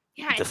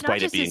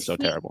 despite it being so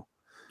terrible.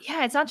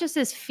 Yeah, it's not just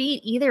his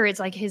feet either. It's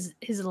like his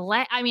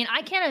leg. I mean,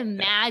 I can't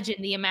imagine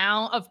the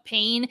amount of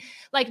pain.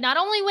 Like not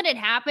only when it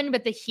happened,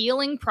 but the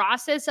healing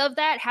process of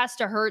that has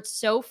to hurt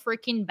so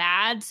freaking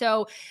bad.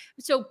 So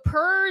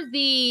per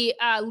the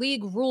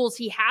league rules,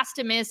 he has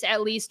to miss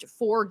at least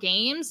 4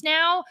 games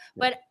now.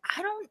 But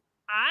I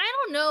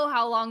don't know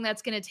how long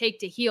that's going to take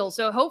to heal.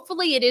 So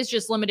hopefully it is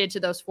just limited to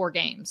those 4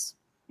 games.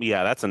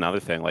 Yeah, that's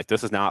another thing. Like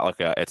this is not like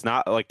it's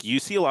not like you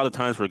see a lot of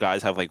times where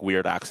guys have like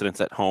weird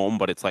accidents at home,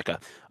 but it's like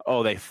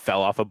they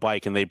fell off a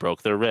bike and they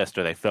broke their wrist,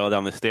 or they fell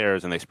down the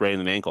stairs and they sprained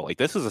an ankle. Like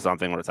this is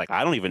something where it's like,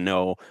 I don't even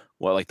know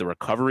what like the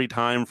recovery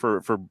time for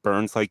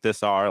burns like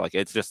this are. Like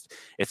it's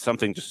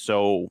something just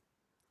so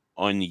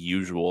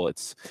unusual.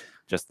 It's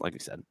just, like we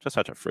said, just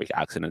such a freak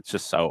accident. It's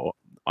just so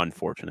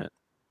unfortunate.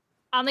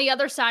 On the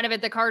other side of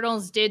it, the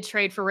Cardinals did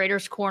trade for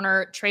Raiders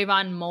corner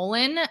Trayvon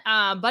Mullen,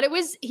 but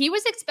he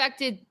was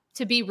expected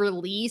to be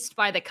released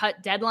by the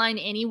cut deadline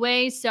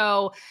anyway.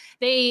 So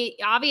they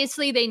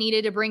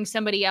needed to bring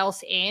somebody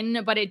else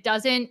in, but it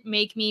doesn't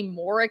make me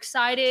more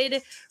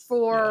excited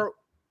for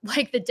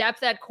like the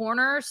depth at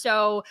corner.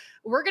 So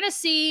we're going to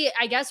see,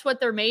 I guess, what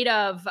they're made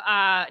of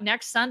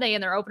next Sunday in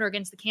their opener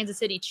against the Kansas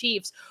City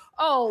Chiefs.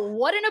 Oh,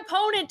 what an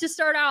opponent to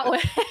start out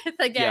with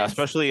again. Yeah,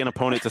 especially an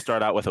opponent to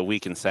start out with a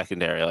weakened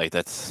secondary. Like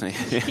that's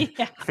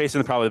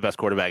facing probably the best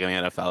quarterback in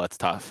the NFL. It's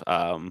tough.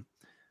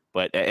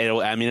 But it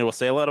will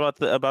say a lot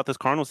about this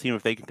Cardinals team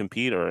if they can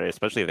compete, or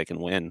especially if they can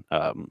win.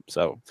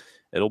 So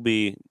it'll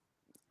be,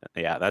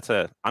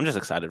 I'm just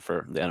excited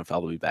for the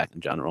NFL to be back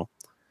in general.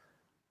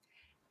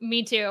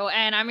 Me too.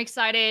 And I'm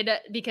excited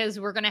because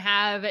we're going to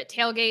have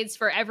tailgates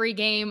for every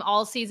game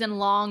all season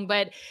long.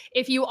 But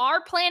if you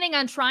are planning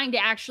on trying to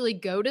actually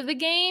go to the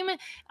game,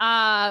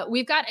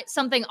 we've got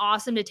something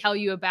awesome to tell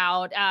you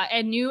about.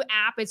 A new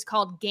app. It's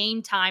called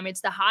Game Time.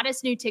 It's the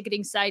hottest new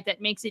ticketing site that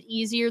makes it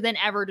easier than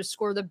ever to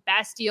score the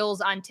best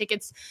deals on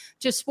tickets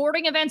to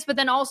sporting events, but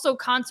then also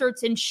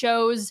concerts and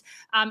shows,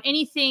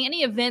 any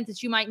event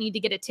that you might need to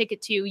get a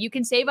ticket to. You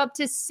can save up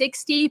to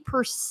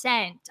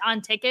 60%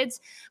 on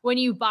tickets when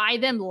you buy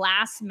them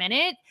last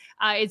minute.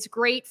 It's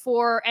great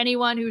for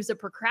anyone who's a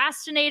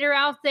procrastinator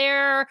out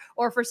there,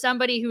 or for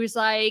somebody who's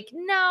like,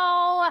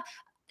 no,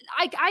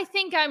 I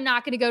think I'm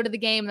not going to go to the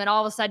game. And then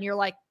all of a sudden you're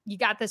like, you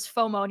got this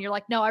FOMO and you're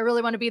like, no, I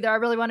really want to be there. I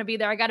really want to be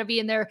there. I got to be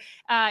in there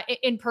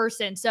in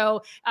person.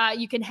 So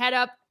you can head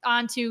up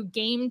onto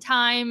Game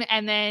Time,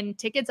 and then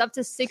tickets up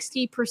to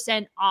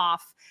 60%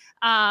 off.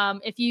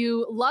 If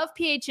you love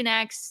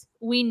PHNX,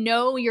 we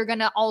know you're going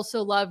to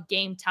also love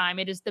Game Time.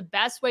 It is the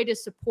best way to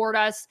support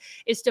us,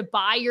 is to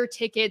buy your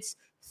tickets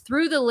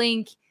through the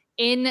link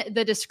in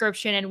the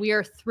description. And we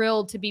are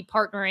thrilled to be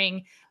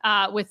partnering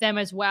with them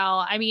as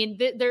well. I mean,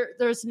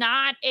 there's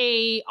not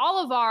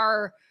all of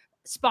our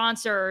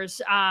sponsors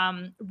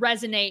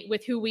resonate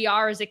with who we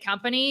are as a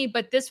company,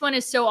 but this one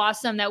is so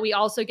awesome that we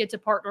also get to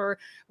partner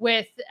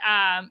with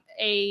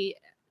a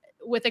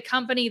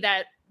company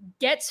that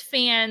gets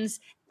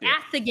fans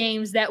at the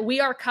games that we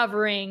are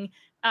covering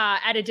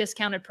at a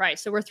discounted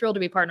price. So we're thrilled to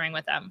be partnering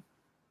with them.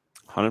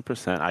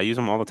 100%. I use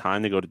them all the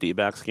time to go to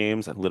D-backs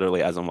games,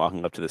 literally as I'm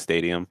walking up to the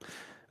stadium.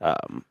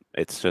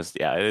 It's just,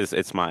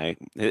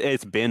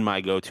 it's been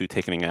my go-to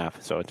ticketing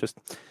app. So it's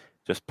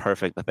just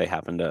perfect that they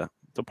happen to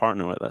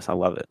partner with us. I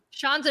love it.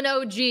 Sean's an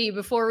OG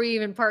before we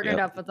even partnered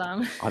up with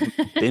them. I've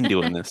been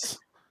doing this.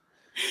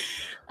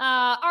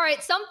 All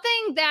right.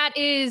 Something that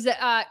is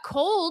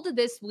cold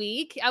this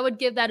week, I would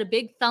give that a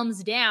big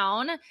thumbs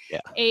down,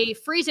 a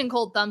freezing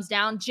cold thumbs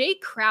down. Jay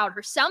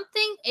Crowder,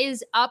 something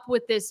is up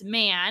with this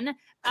man.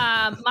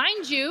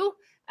 Mind you,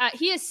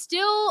 he is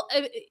still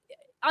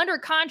under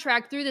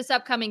contract through this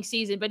upcoming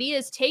season, but he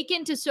has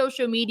taken to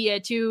social media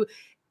to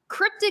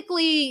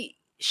cryptically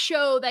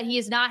show that he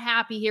is not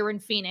happy here in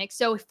Phoenix.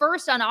 So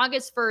first, on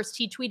August 1st,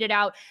 he tweeted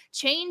out,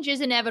 "Change is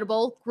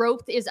inevitable.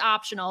 Growth is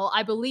optional.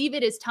 I believe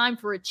it is time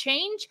for a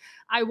change.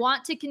 I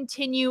want to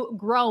continue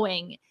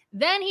growing."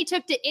 Then he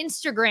took to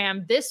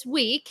Instagram this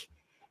week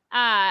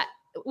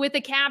with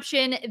the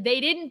caption, "They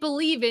didn't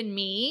believe in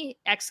me, !"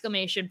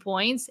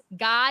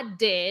 God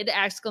did, !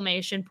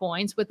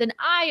 With an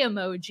eye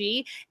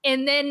emoji.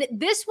 And then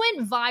this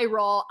went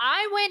viral.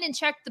 I went and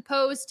checked the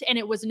post and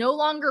it was no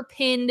longer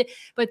pinned,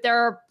 but there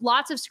are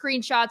lots of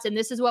screenshots. And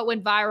this is what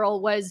went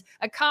viral, was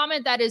a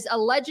comment that was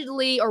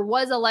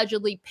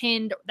allegedly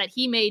pinned, that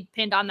he made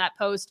pinned on that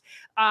post.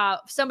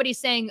 Somebody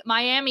saying,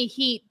 "Miami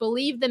Heat,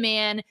 believe the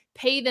man,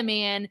 pay the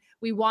man.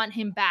 We want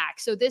him back."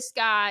 So this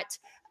got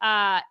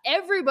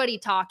everybody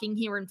talking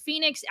here in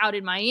Phoenix, out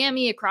in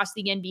Miami, across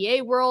the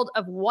NBA world,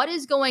 of what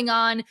is going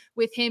on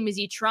with him. Is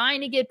he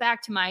trying to get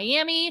back to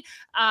Miami?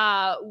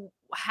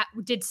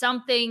 Did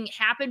something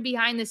happen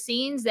behind the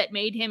scenes that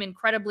made him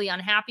incredibly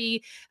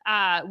unhappy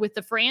with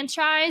the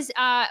franchise?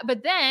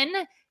 But then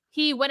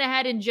he went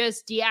ahead and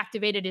just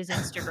deactivated his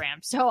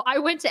Instagram. So I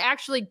went to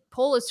actually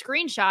pull a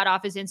screenshot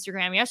off his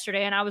Instagram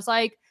yesterday, and I was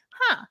like,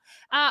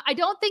 I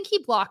don't think he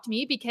blocked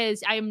me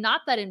because I am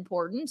not that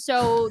important.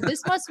 So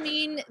this must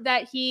mean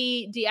that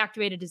he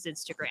deactivated his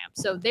Instagram.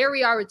 So there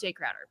we are with Jay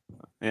Crowder.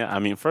 Yeah, I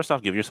mean, first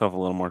off, give yourself a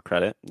little more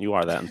credit. You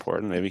are that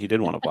important. Maybe he did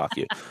want to block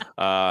you.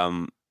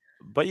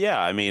 But yeah,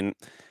 I mean,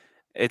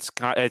 it's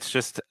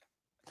just,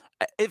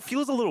 it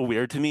feels a little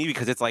weird to me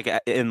because it's like,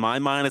 in my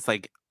mind, it's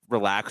like,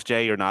 relax,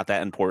 Jay. You're not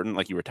that important.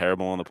 Like, you were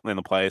terrible in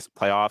the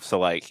playoffs. So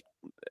like,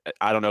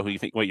 I don't know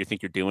what you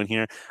think you're doing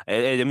here.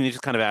 I mean, it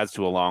just kind of adds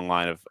to a long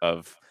line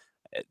of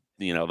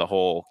the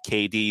whole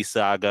KD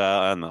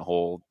saga and the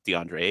whole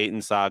DeAndre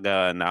Ayton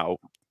saga, and now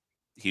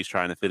he's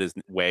trying to fit his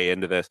way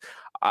into this.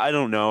 I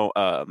don't know.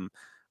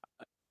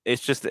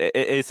 It's just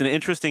it's an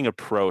interesting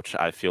approach.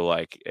 I feel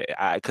like,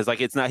 because like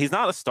he's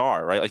not a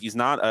star, right? Like he's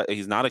not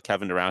a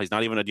Kevin Durant. He's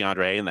not even a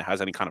DeAndre Ayton that has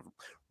any kind of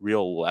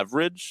real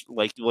leverage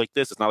like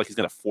this. It's not like he's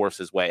going to force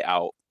his way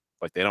out.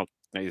 Like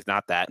he's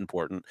not that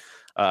important.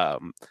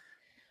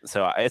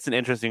 So it's an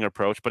interesting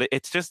approach, but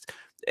it's just,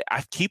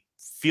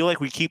 feel like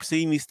we keep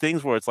seeing these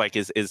things where it's like,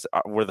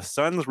 were the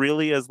Suns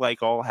really as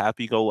like all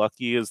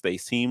happy-go-lucky as they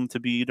seem to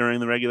be during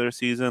the regular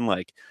season?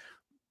 Like,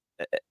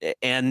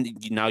 and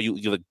now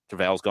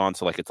JaVale's gone,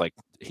 so like it's like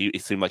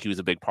it seemed like he was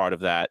a big part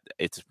of that.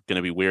 It's going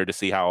to be weird to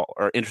see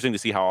interesting to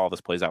see how all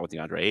this plays out with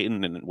DeAndre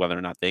Ayton and whether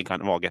or not they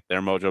kind of all get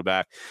their mojo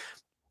back.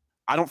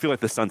 I don't feel like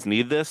the Suns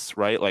need this,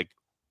 right? Like,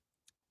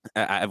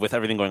 with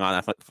everything going on,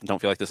 I don't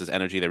feel like this is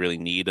energy they really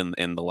need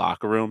in the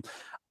locker room.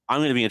 I'm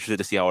going to be interested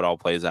to see how it all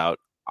plays out.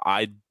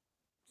 I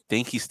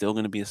think he's still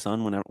going to be a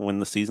Sun when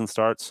the season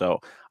starts. So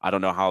I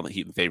don't know how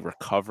they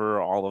recover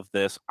all of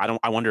this.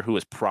 I wonder who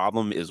his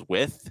problem is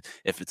with.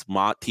 If it's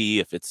Monty,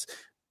 if it's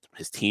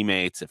his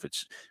teammates, if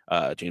it's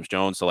James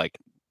Jones. So like,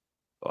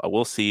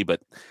 we'll see.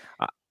 But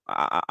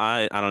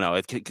I don't know.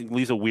 It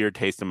leaves a weird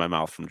taste in my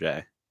mouth from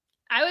Jay.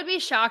 I would be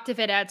shocked if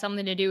it had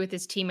something to do with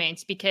his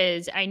teammates,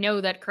 because I know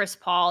that Chris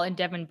Paul and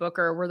Devin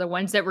Booker were the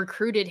ones that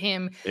recruited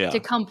him to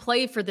come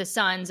play for the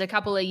Suns a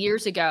couple of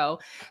years ago.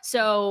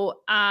 So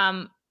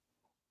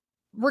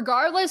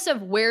regardless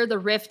of where the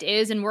rift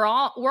is, and we're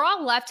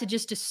all left to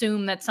just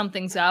assume that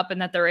something's up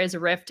and that there is a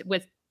rift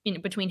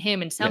between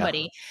him and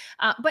somebody.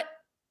 But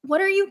what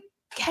are you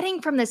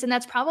getting from this? And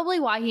that's probably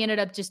why he ended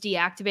up just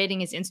deactivating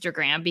his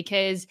Instagram,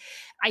 because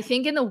I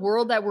think in the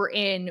world that we're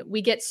in,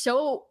 we get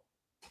so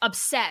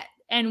upset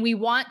and we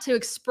want to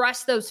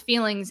express those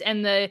feelings.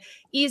 And the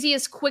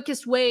easiest,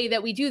 quickest way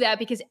that we do that,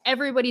 because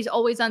everybody's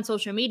always on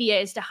social media,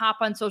 is to hop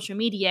on social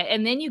media.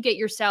 And then you get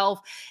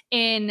yourself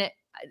in,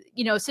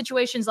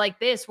 situations like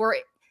this where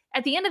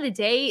at the end of the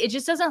day, it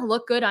just doesn't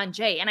look good on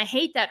Jay. And I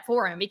hate that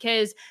for him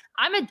because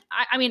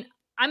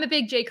I'm a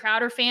big Jay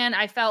Crowder fan.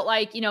 I felt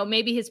like,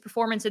 maybe his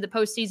performance in the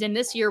postseason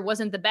this year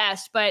wasn't the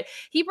best, but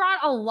he brought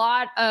a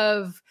lot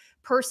of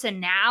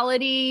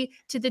personality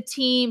to the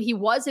team. He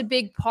was a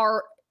big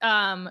part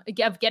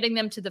of getting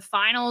them to the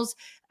finals,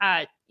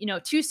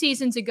 2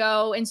 seasons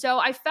ago. And so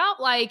I felt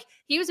like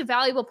he was a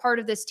valuable part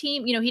of this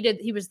team.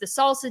 He was the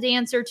salsa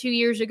dancer 2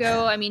 years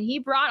ago. I mean, he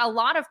brought a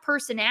lot of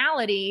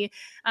personality.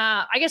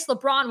 I guess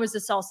LeBron was the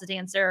salsa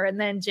dancer and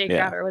then Jay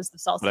Crowder was the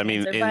salsa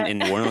dancer. But in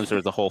New Orleans, there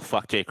was the whole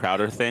fuck Jay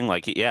Crowder thing.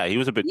 Like, he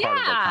was a big part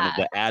of kind of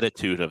the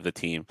attitude of the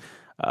team.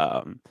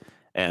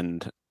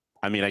 And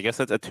I mean, I guess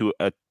that's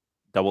a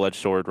double-edged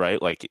sword,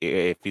 right? Like,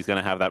 if he's going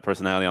to have that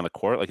personality on the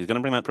court, like, he's going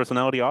to bring that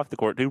personality off the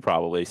court too,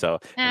 probably. So,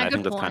 and I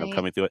think that's kind of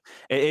coming through it.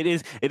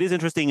 It is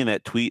interesting in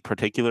that tweet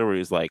particular where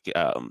he's like,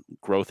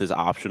 growth is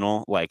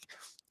optional. Like,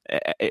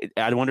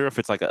 I wonder if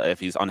it's like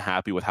if he's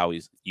unhappy with how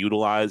he's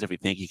utilized, if he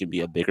think he can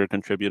be a bigger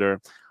contributor.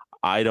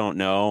 I don't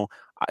know.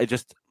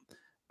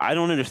 I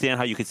don't understand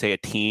how you could say a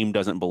team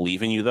doesn't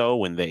believe in you though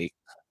when they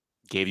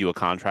gave you a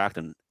contract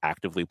and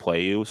actively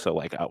play you. So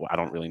like, I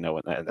don't really know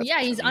what that's.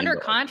 Yeah, he's under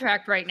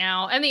contract right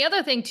now. And the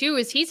other thing too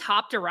is he's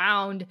hopped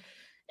around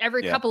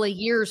every couple of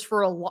years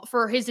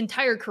for his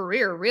entire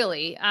career,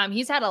 really.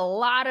 He's had a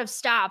lot of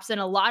stops and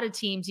a lot of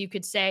teams, you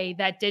could say,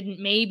 that didn't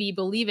maybe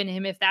believe in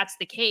him if that's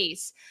the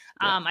case.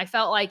 I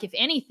felt like, if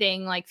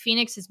anything, like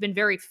Phoenix has been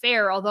very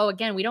fair, although,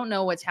 again, we don't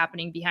know what's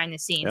happening behind the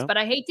scenes. But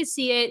I hate to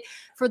see it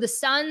for the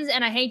Suns,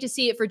 and I hate to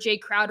see it for Jay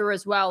Crowder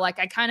as well. Like,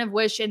 I kind of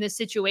wish in this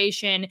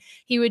situation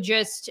he would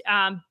just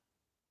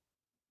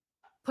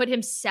put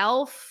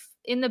himself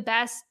in the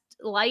best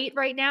light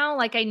right now.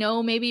 Like, I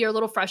know maybe you're a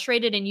little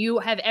frustrated and you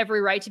have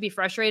every right to be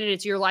frustrated.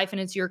 It's your life and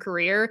it's your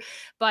career,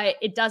 but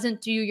it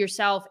doesn't do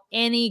yourself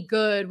any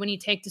good when you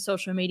take to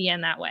social media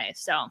in that way.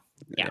 So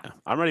yeah.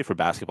 I'm ready for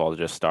basketball to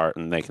just start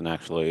and they can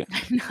actually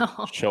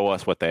show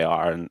us what they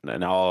are,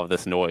 and all of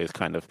this noise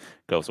kind of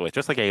goes away.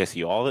 Just like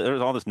ASU,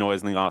 there's all this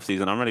noise in the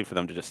offseason. I'm ready for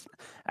them to just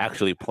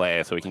actually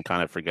play so we can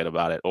kind of forget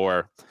about it,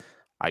 or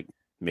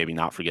maybe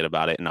not forget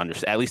about it and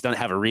at least don't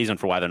have a reason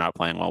for why they're not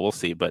playing well. We'll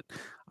see. But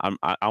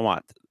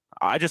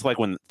I just like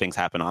when things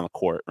happen on the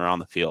court or on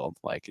the field.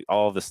 Like,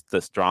 all of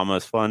this drama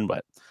is fun,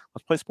 but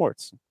let's play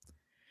sports.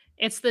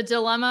 It's the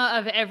dilemma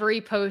of every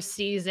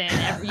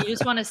postseason. You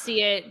just want to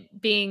see it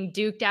being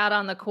duked out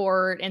on the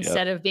court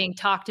instead of being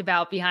talked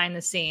about behind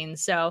the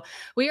scenes. So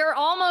we are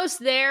almost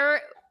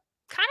there.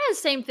 Kind of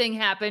the same thing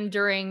happened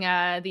during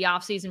the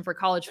offseason for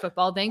college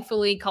football.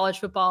 Thankfully, college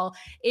football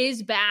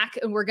is back,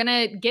 and we're going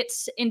to get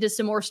into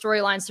some more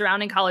storylines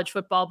surrounding college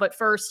football. But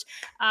first,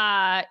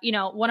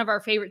 one of our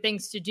favorite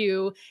things to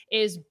do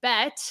is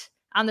bet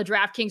on the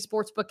DraftKings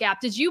Sportsbook app.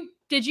 Did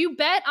you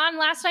bet on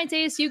last night's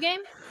ASU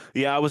game?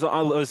 Yeah, I was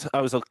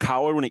a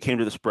coward when it came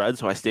to the spread,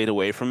 so I stayed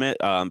away from it.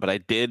 But I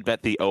did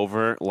bet the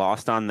over,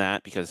 lost on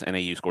that because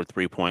NAU scored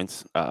 3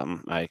 points.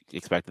 I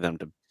expected them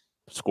to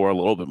score a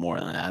little bit more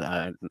than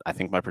that. I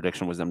think my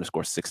prediction was them to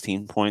score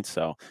 16 points,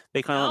 so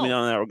they kind of let me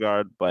down in that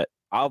regard. But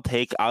I'll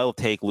take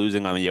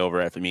losing on the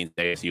over if it means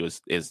ASU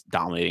is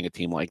dominating a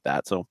team like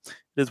that. So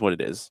it is what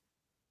it is.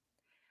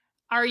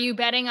 Are you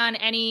betting on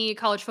any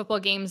college football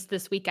games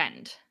this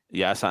weekend?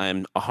 Yes,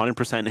 I'm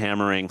 100%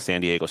 hammering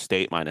San Diego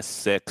State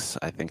 -6.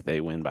 I think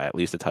they win by at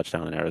least a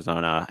touchdown in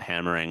Arizona.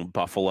 Hammering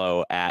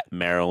Buffalo at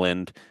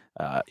Maryland.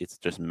 It's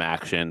just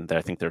Maction.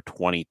 I think they're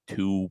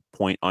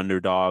 22-point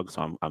underdogs.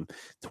 So I'm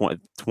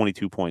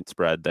 22-point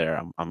spread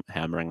there. I'm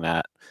hammering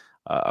that.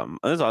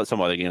 There's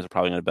some other games I'm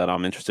probably going to bet on.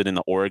 I'm interested in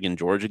the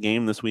Oregon-Georgia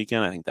game this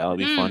weekend. I think that'll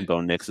be fun.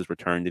 Bo Nix is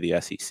returning to the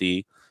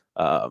SEC.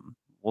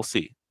 We'll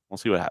see. We'll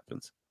see what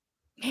happens.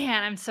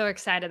 Man, I'm so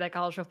excited that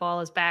college football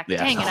is back.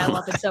 Yeah. Dang it, I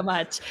love it so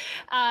much.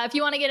 If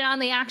you want to get in on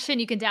the action,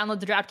 you can download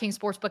the DraftKings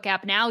Sportsbook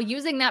app now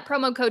using that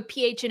promo code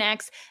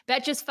PHNX.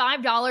 Bet just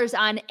 $5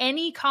 on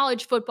any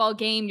college football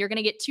game. You're going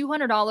to get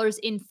 $200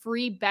 in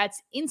free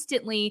bets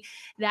instantly.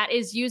 That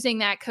is using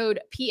that code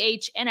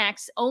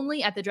PHNX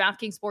only at the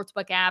DraftKings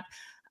Sportsbook app.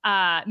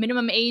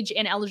 Minimum age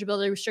and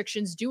eligibility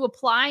restrictions do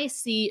apply.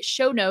 See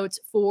show notes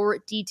for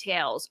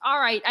details. All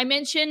right. I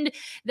mentioned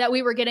that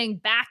we were getting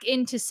back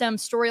into some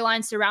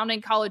storylines surrounding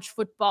college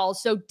football.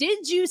 So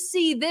did you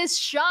see this,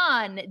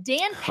 Sean?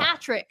 Dan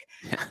Patrick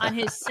on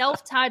his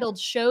self-titled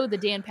show, The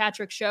Dan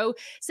Patrick Show,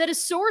 said a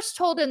source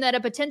told him that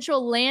a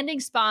potential landing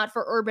spot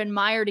for Urban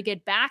Meyer to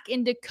get back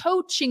into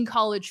coaching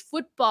college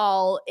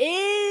football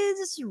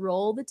is,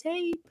 roll the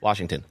tape,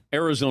 Washington.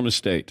 Arizona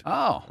State.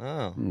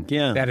 Oh.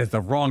 Yeah. That is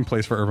the wrong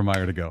place for Urban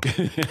Meyer to go.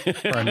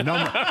 For a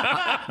number.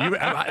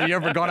 You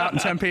ever gone out in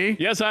Tempe?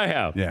 Yes, I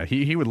have. Yeah,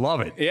 he would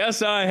love it.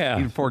 Yes, I have.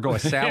 He'd forego a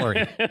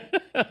salary.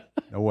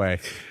 No way.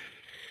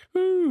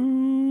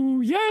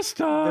 Ooh, yes,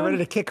 Tom. They're ready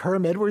to kick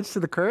Herm Edwards to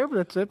the curb?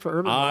 That's it for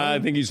Urban Meyer? I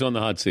think he's on the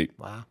hot seat.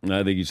 Wow.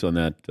 I think he's on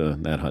that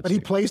hot seat. But he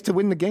plays to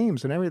win the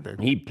games and everything.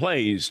 He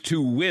plays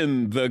to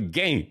win the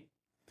game.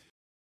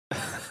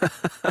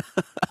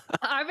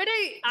 I'm going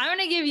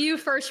gonna give you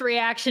first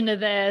reaction to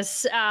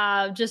this,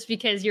 just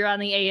because you're on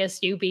the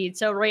ASU beat.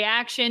 So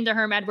reaction to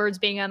Herm Edwards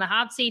being on the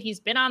hot seat. He's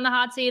been on the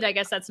hot seat. I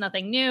guess that's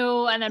nothing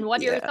new. And then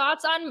what are your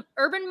thoughts on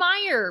Urban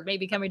Meyer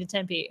maybe coming to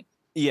Tempe?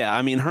 Yeah,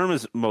 I mean, Herm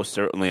is most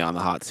certainly on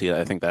the hot seat.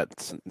 I think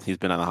he's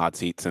been on the hot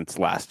seat since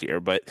last year.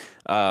 But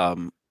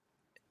the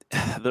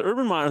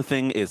Urban Meyer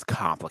thing is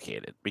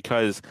complicated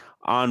because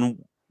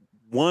on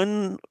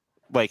one,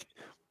 like,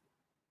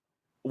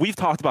 we've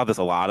talked about this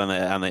a lot on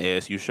the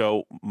ASU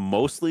show,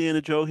 mostly in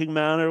a joking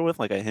manner with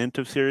like a hint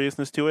of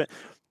seriousness to it.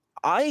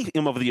 I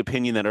am of the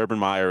opinion that Urban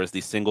Meyer is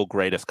the single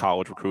greatest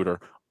college recruiter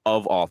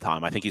of all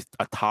time. I think he's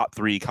a top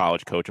 3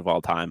 college coach of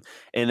all time.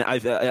 And I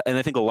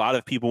think a lot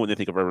of people, when they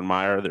think of Urban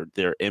Meyer,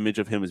 their image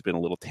of him has been a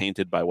little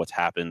tainted by what's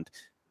happened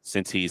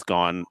since he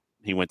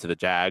went to the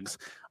Jags.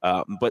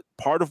 But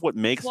part of what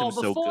makes him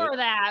so good. Before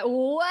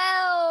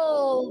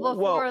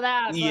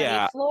that,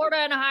 yeah, Florida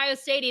and Ohio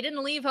State. He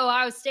didn't leave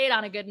Ohio State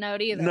on a good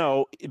note either.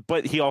 No,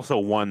 but he also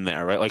won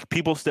there, right? Like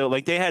people still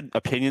they had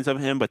opinions of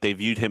him, but they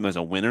viewed him as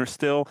a winner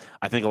still.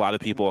 I think a lot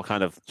of people are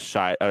kind of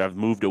shy, have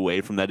moved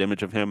away from that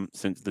image of him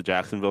since the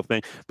Jacksonville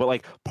thing. But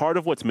like part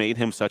of what's made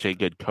him such a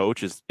good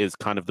coach is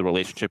kind of the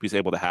relationship he's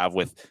able to have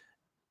with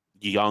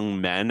young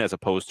men as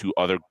opposed to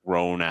other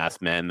grown ass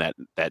men that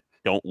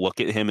don't look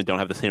at him and don't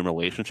have the same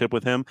relationship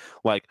with him.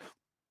 Like,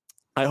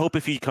 I hope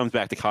if he comes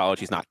back to college,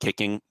 he's not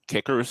kicking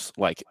kickers.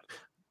 Like,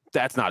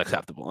 that's not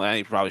acceptable.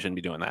 He probably shouldn't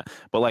be doing that.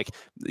 But like,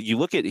 you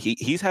look at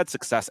he's had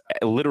success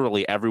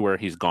literally everywhere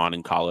he's gone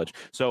in college.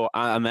 So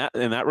in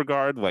that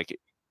regard, like,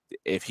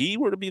 if he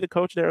were to be the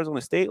coach at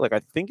Arizona State, like, I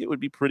think it would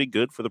be pretty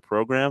good for the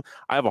program.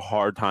 I have a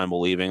hard time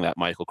believing that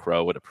Michael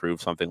Crow would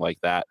approve something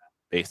like that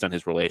based on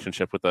his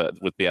relationship with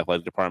the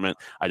athletic department.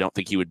 I don't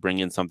think he would bring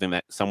in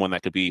someone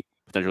that could be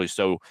potentially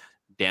so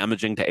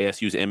damaging to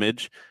ASU's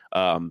image,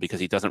 because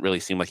he doesn't really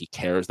seem like he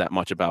cares that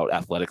much about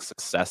athletic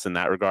success in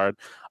that regard.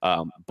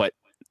 But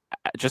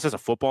just as a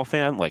football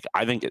fan, like,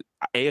 I think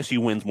ASU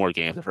wins more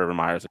games if Urban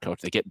Meyer is a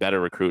coach. They get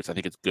better recruits. I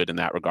think it's good in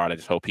that regard. I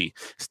just hope he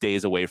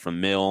stays away from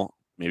Mill.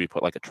 Maybe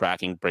put like a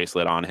tracking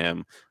bracelet on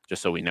him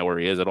just so we know where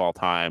he is at all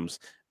times.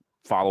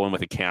 Follow him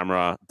with a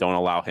camera. Don't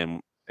allow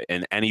him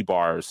in any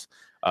bars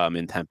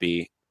in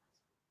Tempe.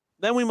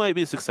 Then we might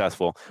be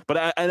successful.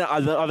 But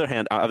on the other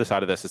hand, other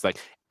side of this is like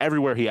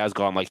everywhere he has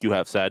gone, like you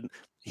have said,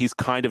 he's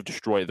kind of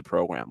destroyed the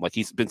program. Like,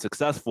 he's been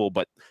successful,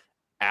 but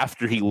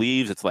after he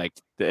leaves, it's like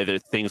the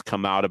things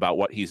come out about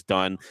what he's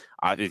done.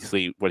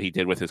 Obviously, what he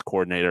did with his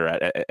coordinator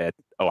at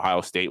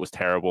Ohio State was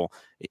terrible.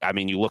 I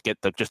mean, you look at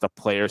just the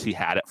players he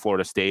had at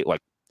Florida State,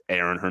 like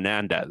Aaron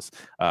Hernandez,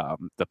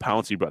 the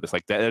Pouncey brothers.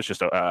 Like, that is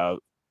just a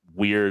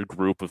weird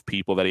group of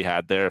people that he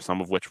had there, some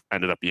of which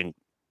ended up being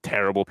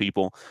terrible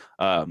people.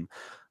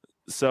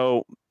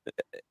 So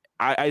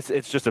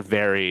it's just a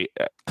very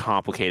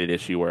complicated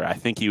issue where I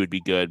think he would be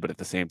good, but at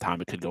the same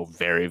time, it could go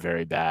very,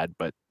 very bad.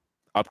 But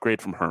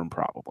upgrade from Herm,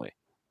 probably.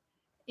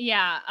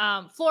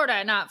 Yeah.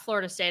 Florida, not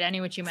Florida State. I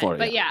knew what you meant.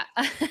 Florida, but yeah.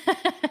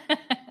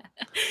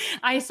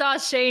 I saw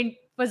Shane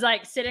was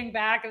like sitting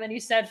back, and then you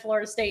said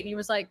Florida State, and he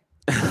was like,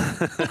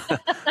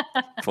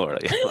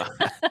 Florida.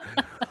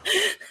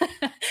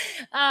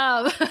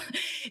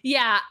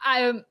 Yeah.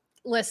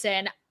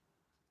 Listen,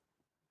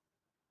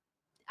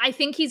 I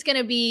think he's going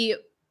to be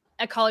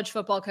a college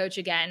football coach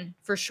again,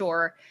 for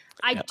sure.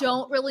 I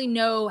don't really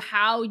know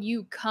how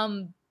you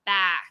come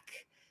back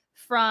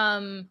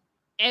from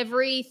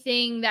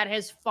everything that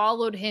has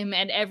followed him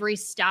at every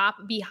stop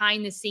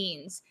behind the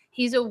scenes.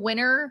 He's a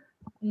winner,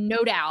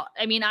 no doubt.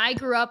 I mean, I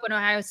grew up an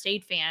Ohio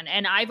State fan,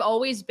 and I've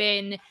always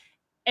been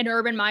an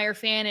Urban Meyer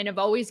fan, and have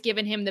always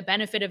given him the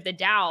benefit of the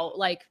doubt,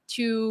 like,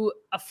 to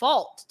a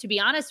fault, to be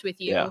honest with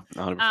you. Yeah,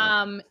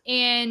 100%.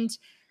 And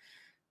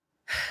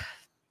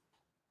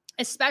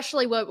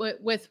especially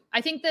with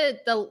I think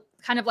the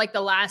kind of like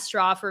the last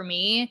straw for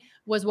me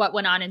was what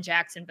went on in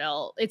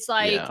Jacksonville. It's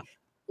like,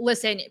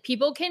 listen,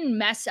 people can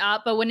mess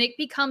up, but when it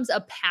becomes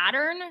a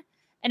pattern,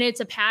 and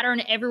it's a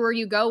pattern everywhere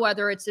you go,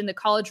 whether it's in the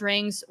college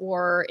ranks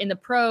or in the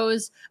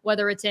pros,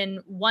 whether it's in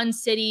one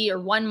city or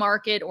one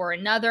market or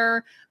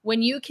another,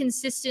 when you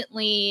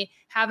consistently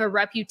have a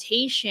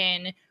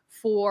reputation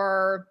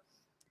for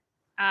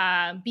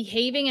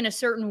behaving in a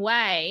certain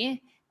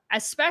way,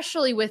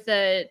 especially with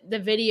the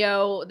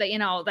video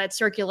that, that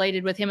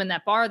circulated with him in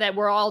that bar that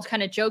we're all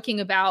kind of joking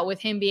about, with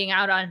him being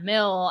out on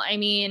Mill. I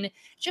mean,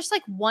 just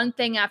like one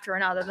thing after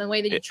another, the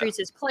way that he treats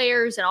his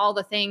players and all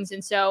the things.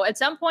 And so at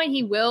some point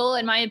he will,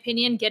 in my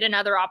opinion, get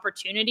another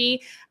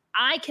opportunity.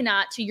 I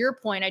cannot, to your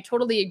point, I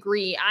totally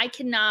agree. I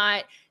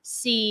cannot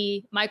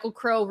see Michael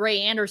Crow,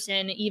 Ray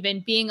Anderson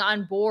even being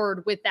on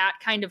board with that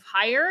kind of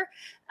hire.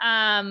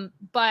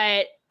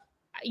 But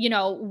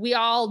we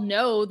all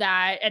know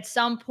that at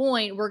some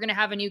point we're going to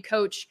have a new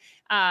coach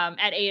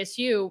at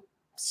ASU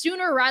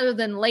sooner rather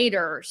than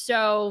later.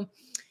 So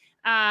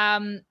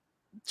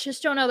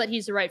just don't know that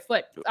he's the right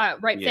fit,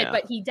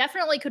 but he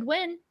definitely could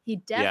win.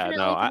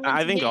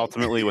 I think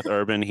ultimately with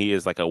Urban, he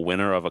is like a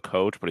winner of a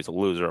coach, but he's a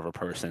loser of a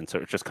person. So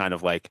it's just kind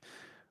of like,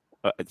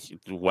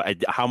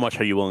 how much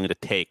are you willing to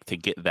take to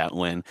get that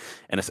win?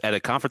 And at a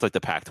conference like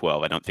the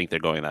Pac-12, I don't think they're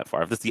going that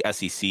far. If it's the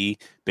SEC,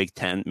 Big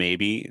Ten,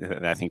 maybe.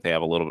 I think they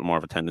have a little bit more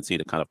of a tendency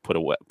to kind of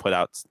put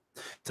out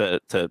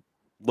to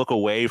look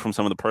away from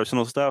some of the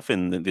personal stuff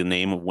in the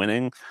name of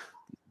winning.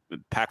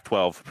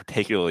 Pac-12,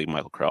 particularly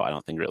Michael Crow, I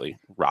don't think really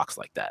rocks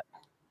like that.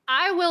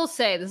 I will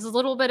say this is a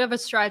little bit of a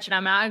stretch, and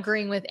I'm not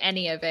agreeing with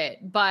any of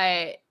it,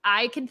 but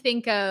I can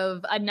think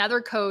of another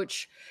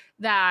coach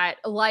that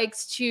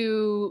likes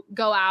to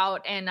go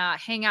out and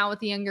hang out with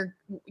the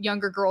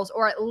younger girls,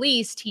 or at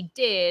least he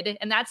did,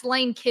 and that's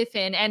Lane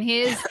Kiffin and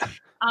his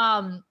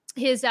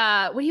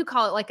what do you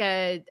call it, like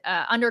a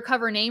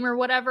undercover name or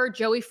whatever,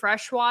 Joey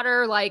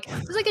Freshwater. Like,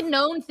 it's like a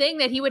known thing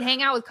that he would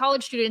hang out with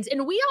college students,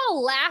 and we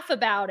all laugh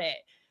about it.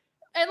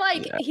 And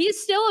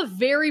he's still a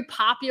very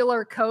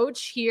popular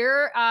coach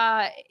here,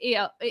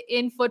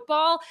 in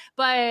football.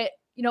 But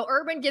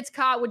Urban gets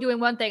caught with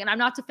doing one thing, and I'm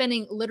not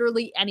defending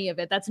literally any of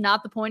it. That's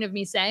not the point of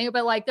me saying it.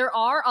 But there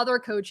are other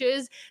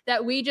coaches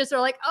that we just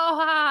are like,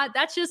 oh,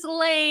 that's just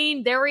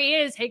Lane. There he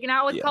is, hanging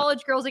out with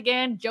college girls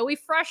again. Joey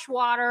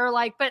Freshwater,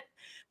 but.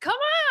 Come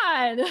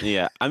on.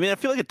 Yeah. I mean, I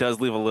feel like it does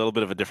leave a little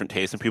bit of a different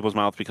taste in people's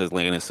mouths because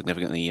Lane is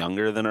significantly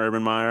younger than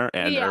Urban Meyer,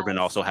 and Urban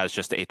also has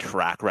just a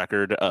track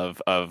record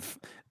of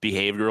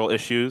behavioral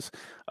issues.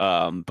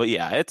 But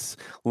yeah,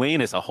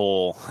 Lane is that's a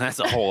whole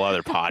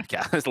other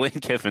podcast. Lane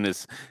Kiffin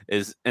is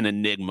an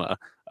enigma.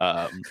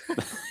 If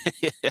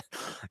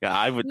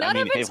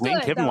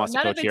Lane Kiffin wants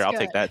to coach here, I'll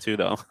take that too,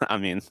 though. I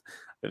mean,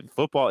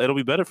 football, it'll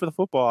be better for the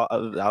football.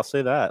 I'll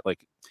say that.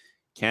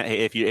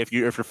 If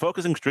you're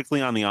focusing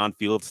strictly on the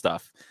on-field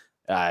stuff,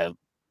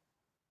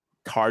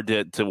 hard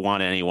to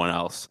want anyone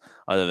else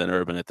other than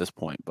Urban at this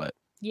point. But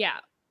yeah,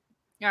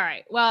 all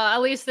right. Well,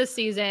 at least this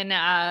season,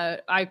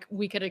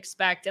 we could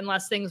expect,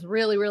 unless things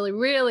really, really,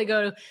 really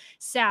go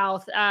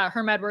south,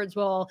 Herm Edwards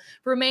will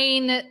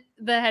remain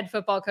the head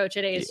football coach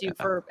at ASU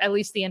for at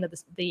least the end of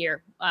the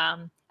year.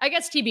 I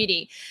guess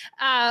TBD.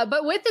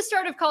 But with the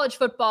start of college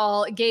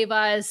football, gave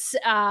us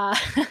an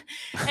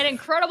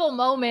incredible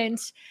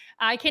moment.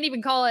 I can't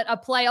even call it a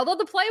play, although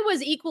the play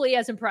was equally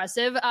as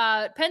impressive.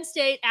 Penn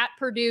State at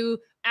Purdue,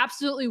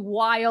 absolutely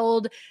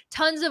wild.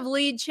 Tons of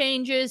lead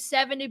changes,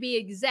 7 to be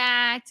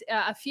exact,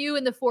 a few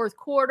in the fourth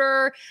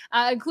quarter,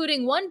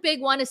 including one big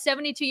one, a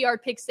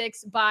 72-yard pick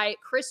six by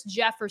Chris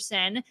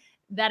Jefferson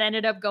that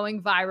ended up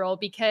going viral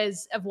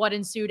because of what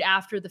ensued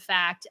after the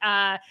fact.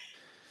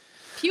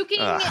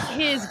 Puking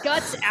his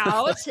guts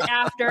out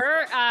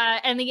after,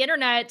 and the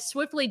internet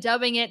swiftly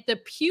dubbing it the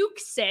Puke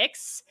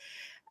Six.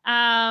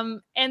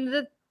 And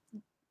the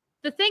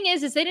thing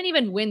is they didn't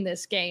even win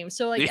this game.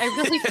 So I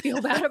really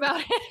feel bad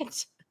about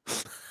it.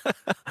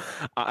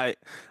 I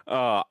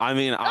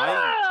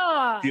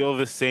feel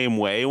the same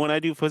way when I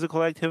do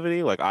physical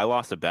activity. I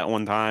lost a bet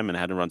one time and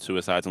had to run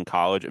suicides in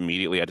college.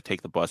 Immediately had to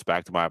take the bus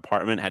back to my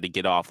apartment, had to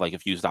get off a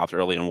few stops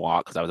early and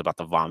walk because I was about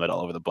to vomit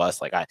all over the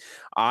bus.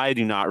 I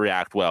do not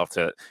react well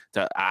to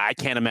I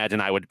can't imagine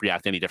I would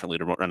react any differently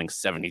to running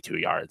 72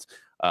 yards.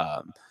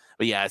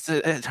 But yeah,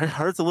 it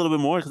hurts a little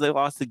bit more because they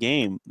lost the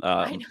game.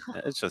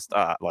 It's just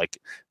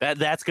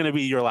that's going to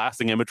be your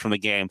lasting image from the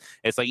game.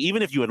 It's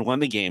even if you had won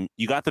the game,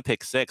 you got the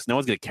pick six. No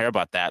one's going to care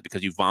about that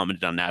because you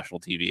vomited on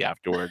national TV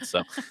afterwards.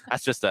 So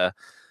that's just a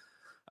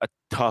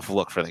tough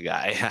look for the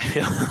guy. I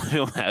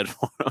feel bad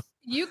for him.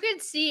 You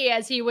could see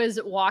as he was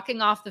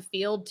walking off the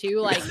field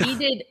too, he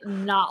did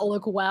not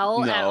look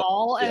well at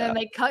all. And then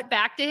they cut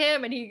back to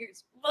him and he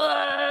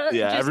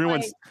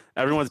everyone's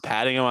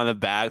patting him on the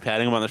back,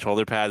 patting him on the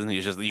shoulder pads, and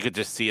you could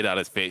just see it on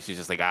his face. He's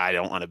just I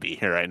don't want to be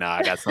here right now.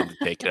 I got something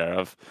to take care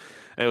of.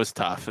 It was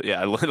tough.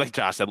 Yeah, like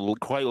Josh said,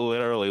 quite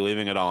literally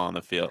leaving it all on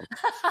the field.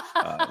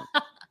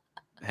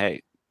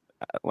 Hey,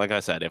 like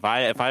I said, if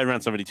I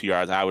ran 72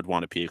 yards, I would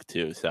want to puke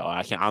too. So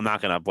I'm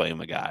not gonna blame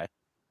the guy.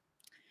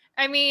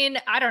 I mean,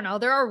 I don't know.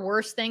 There are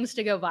worse things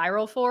to go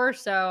viral for.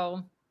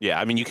 So. Yeah,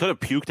 I mean, you could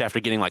have puked after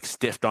getting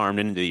stiff-armed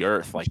into the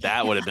earth.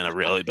 That would have been a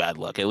really bad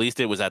look. At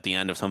least it was at the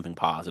end of something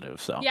positive.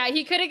 So yeah,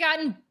 he could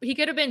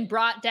have been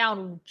brought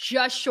down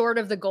just short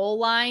of the goal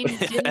line,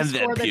 didn't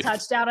score the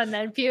touchdown, and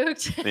then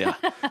puked. Yeah,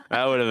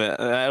 that would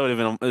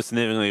have been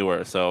significantly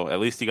worse. So at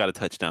least you got a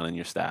touchdown in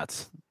your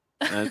stats.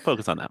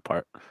 Focus on that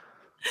part.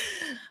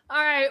 All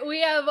right, we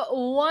have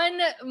one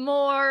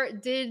more.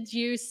 Did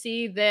you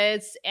see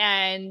this?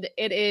 And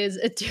it is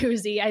a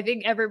doozy. I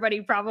think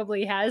everybody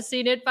probably has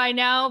seen it by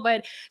now.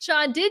 But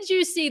Sean, did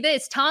you see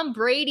this? Tom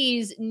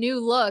Brady's new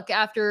look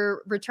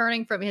after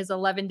returning from his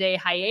 11-day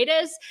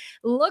hiatus,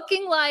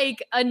 looking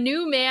like a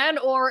new man,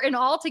 or an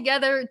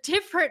altogether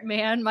different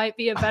man might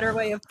be a better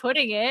way of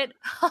putting it.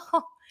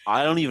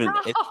 I don't even.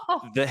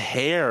 The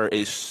hair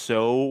is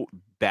so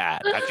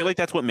bad. I feel like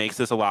that's what makes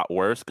this a lot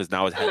worse because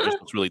now his head just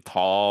looks really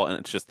tall, and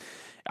it's just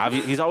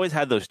he's always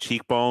had those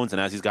cheekbones,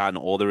 and as he's gotten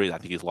older, I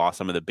think he's lost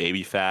some of the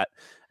baby fat.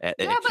 But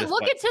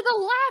look it to the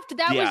left.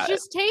 That was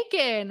just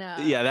taken.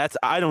 Yeah, that's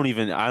I don't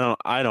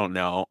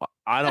know.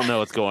 I don't know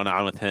what's going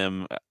on with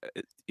him.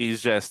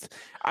 He's just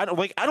I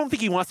don't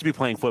think he wants to be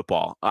playing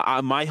football.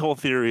 My whole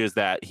theory is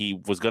that he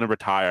was going to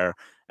retire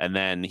And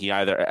then he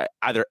either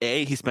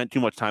A, he spent too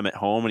much time at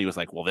home and he was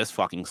like, well, this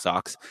fucking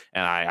sucks,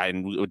 and I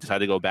decided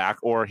to go back,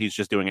 or he's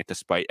just doing it to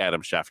spite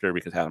Adam Schefter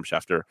because Adam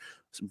Schefter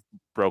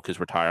broke his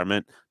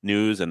retirement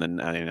news, and then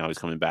he's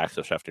coming back,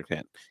 so Schefter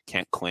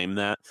can't claim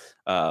that.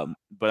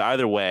 But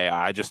either way,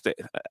 I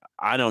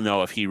don't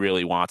know if he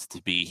really wants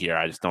to be here.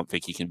 I just don't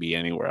think he can be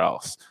anywhere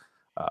else.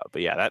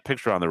 But yeah, that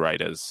picture on the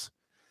right is.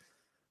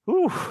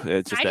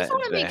 I just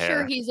want to make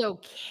sure he's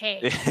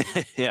okay.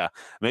 Yeah,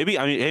 maybe.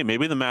 I mean, hey,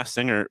 maybe the Masked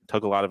Singer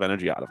took a lot of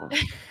energy out of him.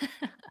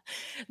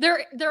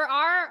 There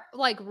are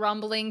like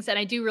rumblings, and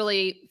I do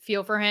really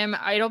feel for him.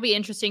 It'll be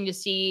interesting to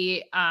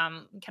see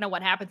kind of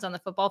what happens on the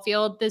football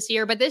field this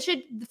year. But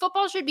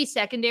football should be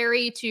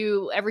secondary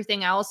to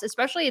everything else,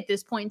 especially at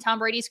this point in Tom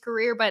Brady's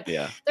career. But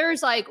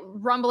there's like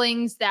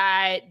rumblings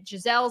that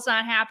Gisele's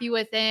not happy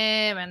with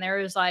him, and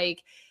there's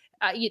like,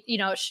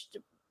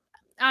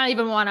 I don't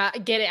even want to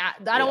get it.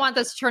 I don't want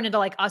this to turn into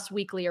like Us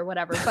Weekly or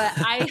whatever, but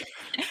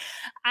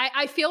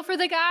I feel for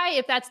the guy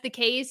if that's the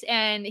case,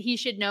 and he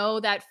should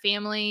know that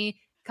family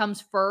comes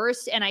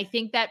first. And I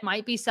think that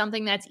might be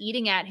something that's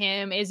eating at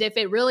him, is if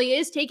it really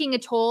is taking a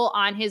toll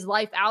on his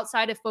life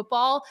outside of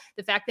football,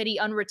 the fact that he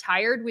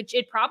unretired, which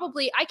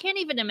I can't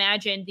even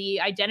imagine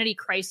the identity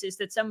crisis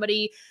that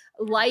somebody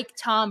like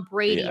Tom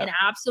Brady, an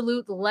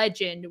absolute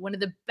legend, one of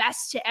the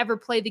best to ever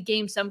play the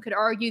game, some could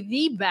argue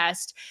the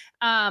best,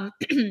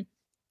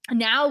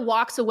 now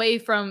walks away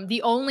from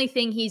the only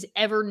thing he's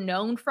ever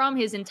known from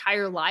his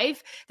entire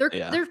life.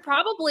 There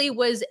probably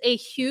was a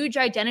huge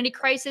identity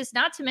crisis,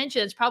 not to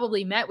mention it's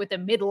probably met with a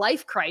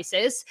midlife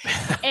crisis.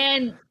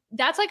 And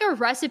that's like a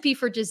recipe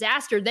for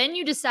disaster. Then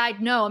you decide,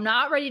 no, I'm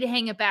not ready to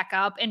hang it back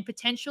up. And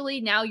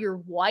potentially now your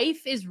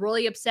wife is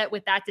really upset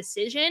with that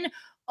decision.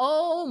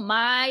 Oh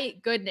my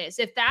goodness.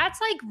 If that's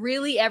like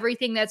really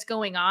everything that's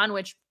going on,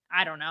 which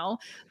I don't know,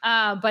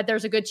 but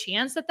there's a good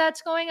chance that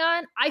that's going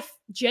on, I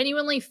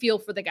genuinely feel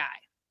for the guy.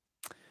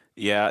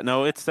 Yeah,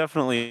 no, it's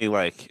definitely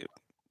like,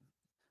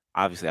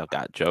 obviously I've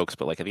got jokes,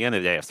 but like at the end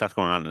of the day, if stuff's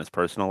going on in his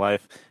personal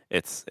life,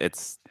 it's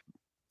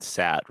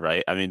sad,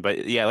 right? I mean,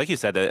 but yeah, like you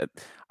said,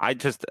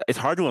 it's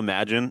hard to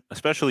imagine,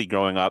 especially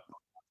growing up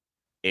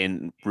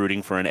in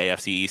rooting for an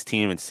AFC East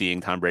team and seeing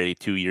Tom Brady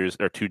 2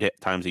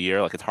 times a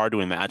year. Like, it's hard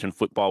to imagine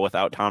football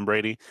without Tom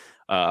Brady.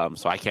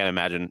 So I can't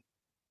imagine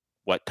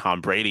what Tom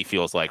Brady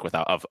feels like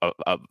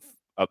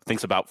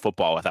thinks about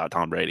football without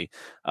Tom Brady.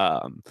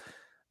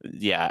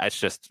 It's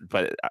just,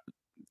 but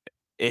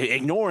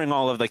ignoring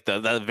all of like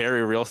the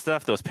very real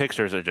stuff, those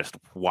pictures are just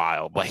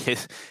wild. Like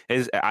his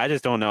I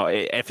just don't know.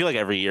 I feel like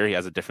every year he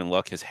has a different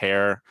look. His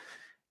hair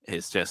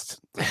is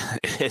just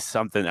is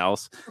something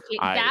else. Okay,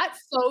 that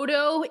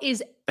photo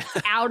is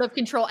out of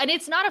control, and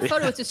it's not a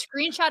photo; it's a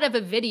screenshot of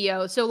a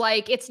video. So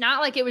like, it's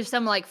not like it was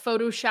some like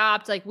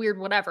photoshopped like weird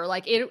whatever.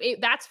 Like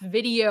that's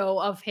video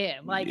of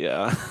him. Like,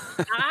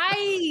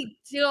 I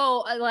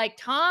feel like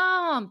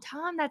Tom,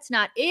 that's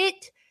not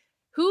it.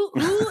 Who?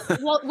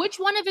 Well, which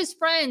one of his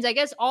friends? I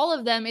guess all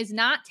of them is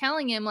not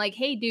telling him like,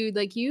 hey, dude,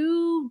 like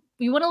you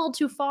went a little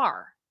too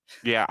far.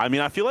 Yeah, I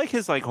mean, I feel like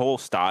his like whole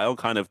style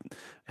kind of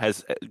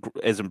has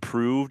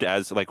improved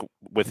as like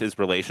with his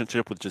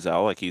relationship with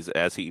Gisele. Like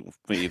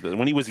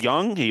when he was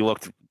young, he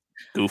looked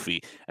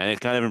goofy, and it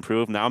kind of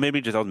improved. Now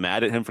maybe Gisele's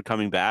mad at him for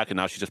coming back, and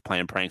now she's just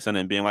playing pranks on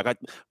him and being like, I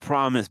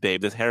promise,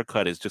 babe, this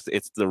haircut is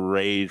it's the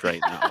rage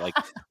right now. Like,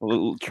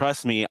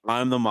 trust me,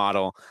 I'm the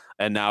model.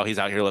 And now he's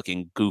out here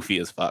looking goofy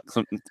as fuck.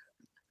 So, you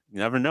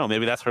never know.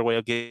 Maybe that's her way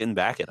of getting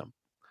back at him.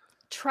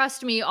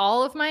 Trust me,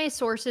 all of my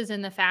sources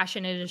in the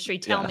fashion industry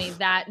tell me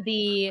that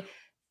the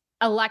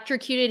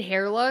electrocuted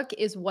hair look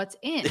is what's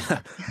in.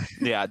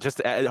 Yeah,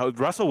 just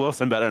Russell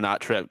Wilson better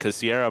not trip, because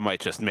Sierra might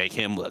just make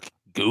him look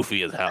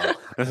goofy as hell.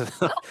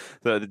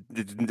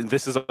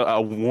 This is a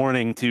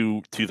warning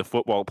to the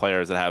football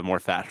players that have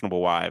more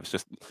fashionable wives.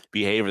 Just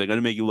behave, or they're going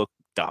to make you look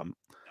dumb.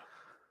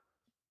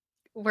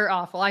 We're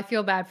awful. I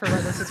feel bad for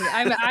where this is.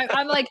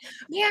 I'm like,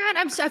 man,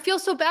 I feel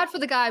so bad for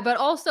the guy, but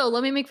also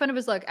let me make fun of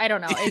his look. I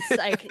don't know. It's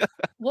like,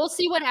 we'll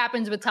see what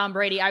happens with Tom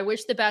Brady. I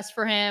wish the best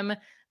for him.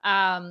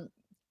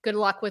 Good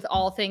luck with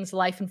all things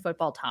life and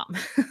football, Tom.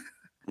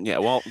 Yeah,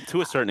 well,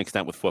 to a certain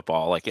extent with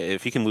football, like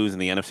if he can lose in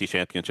the NFC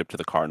Championship to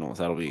the Cardinals,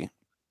 that'll be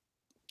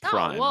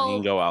prime. Well, he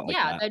can go out like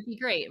that. That'd be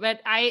great.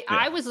 But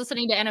I was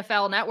listening to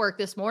NFL Network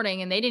this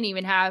morning, and they didn't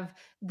even have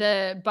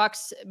the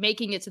Bucs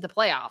making it to the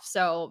playoffs.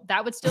 So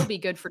that would still be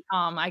good for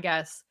Tom, I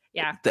guess.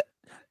 Yeah.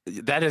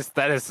 That is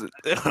that's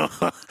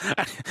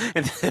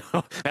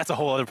a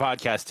whole other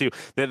podcast too.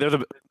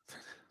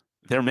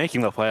 They're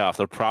making the playoffs.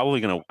 They're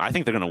probably I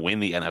think they're gonna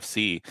win the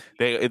NFC.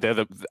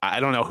 I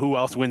don't know who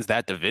else wins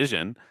that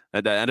division.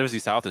 The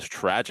NFC South is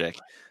tragic.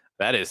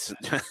 That is,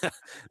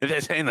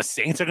 they're saying the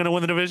Saints are going to win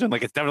the division.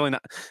 Like, it's definitely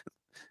not,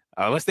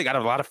 unless they got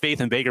a lot of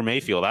faith in Baker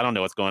Mayfield. I don't know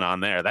what's going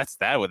on there. That's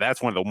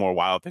one of the more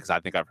wild things I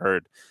think I've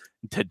heard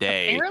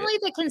today. Apparently,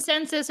 the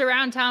consensus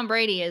around Tom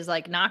Brady is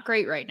like not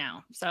great right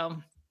now. So,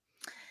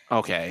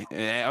 Okay,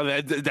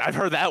 I've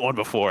heard that one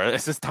before.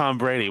 This is Tom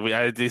Brady.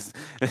 A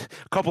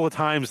couple of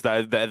times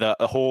that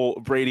the whole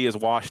Brady is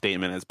washed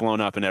statement has blown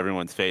up in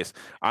everyone's face.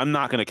 I'm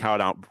not going to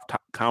count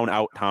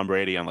out Tom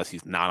Brady unless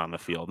he's not on the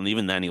field, and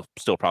even then, he'll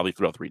still probably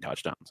throw 3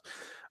 touchdowns.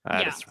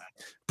 That's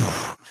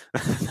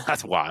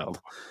wild.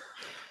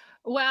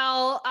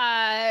 Well,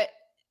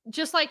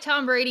 just like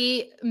Tom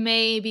Brady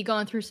may be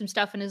going through some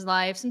stuff in his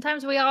life,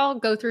 sometimes we all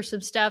go through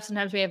some stuff.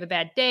 Sometimes we have a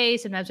bad day.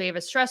 Sometimes we have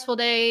a stressful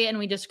day, and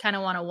we just kind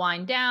of want to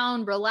wind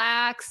down,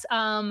 relax.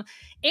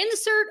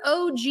 Insert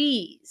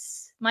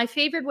OGs. My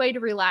favorite way to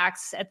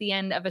relax at the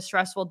end of a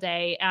stressful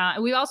day.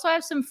 We also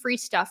have some free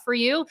stuff for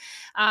you.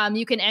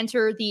 You can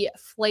enter the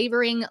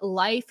Flavoring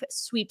Life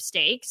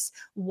sweepstakes.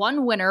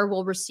 One winner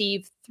will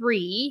receive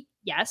 3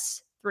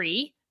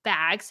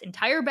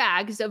 entire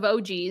bags of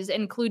OGs,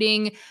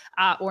 including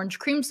orange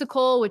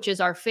creamsicle, which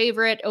is our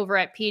favorite over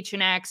at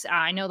PHNX.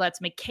 I know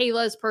that's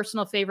Michaela's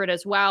personal favorite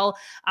as well,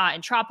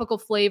 and tropical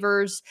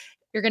flavors.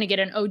 You're going to get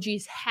an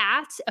OG's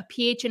hat, a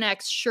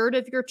PHNX shirt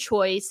of your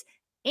choice,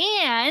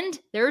 and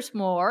there's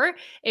more,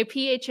 a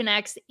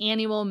PHNX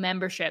annual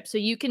membership. So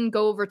you can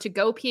go over to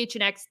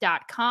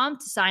gophnx.com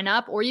to sign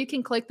up, or you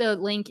can click the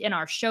link in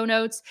our show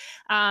notes.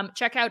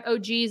 Check out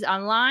OGs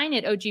online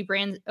at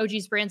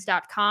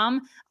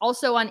ogsbrands.com.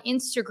 Also on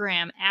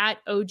Instagram at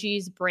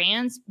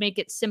ogsbrands. Make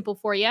it simple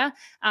for you.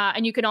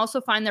 And you can also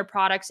find their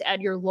products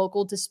at your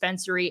local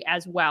dispensary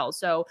as well.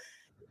 So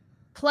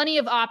plenty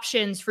of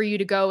options for you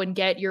to go and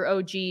get your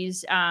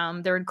OGs.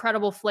 They're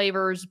incredible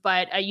flavors,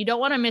 but you don't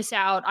want to miss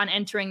out on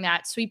entering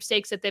that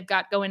sweepstakes that they've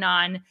got going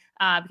on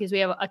because we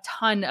have a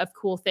ton of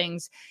cool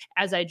things,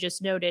 as I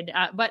just noted.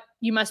 But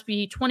you must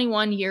be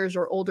 21 years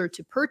or older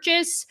to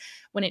purchase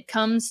when it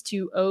comes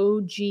to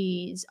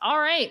OGs. All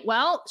right.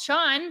 Well,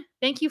 Sean,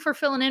 thank you for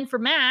filling in for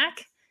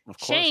Mac. Of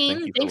course,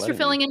 Shane, thanks for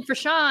filling in for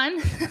Sean.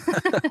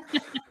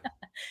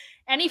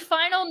 Any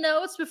final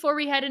notes before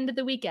we head into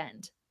the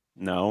weekend?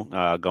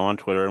 No, go on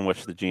Twitter and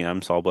wish the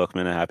GM Saul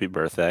Bookman a happy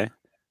birthday.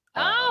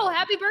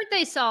 Happy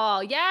birthday,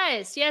 Saul.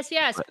 Yes.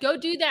 Go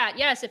do that.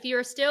 Yes, if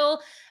you're still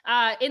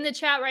in the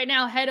chat right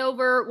now, head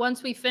over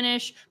once we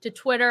finish to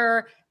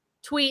Twitter,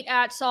 tweet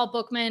at Saul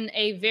Bookman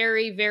a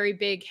very, very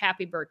big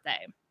happy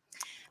birthday.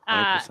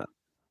 100%.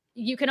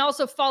 You can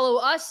also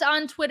follow us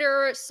on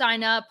Twitter,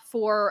 sign up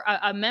for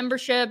a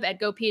membership at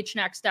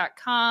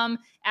gophnx.com.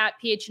 At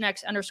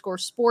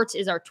PHNX_sports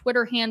is our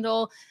Twitter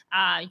handle.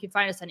 You can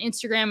find us on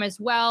Instagram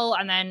as well.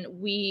 And then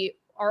we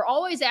are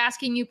always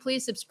asking you,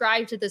 please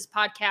subscribe to this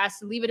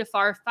podcast, leave it a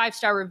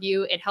 5-star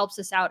review. It helps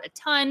us out a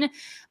ton,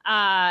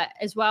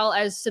 as well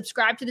as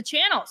subscribe to the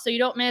channel so you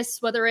don't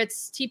miss whether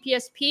it's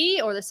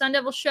TPSP or the Sun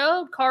Devil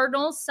Show,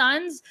 Cardinals,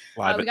 Suns.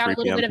 We got a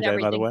little bit of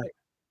everything. By the way.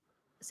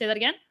 Say that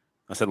again?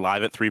 I said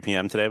live at 3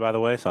 p.m. today, by the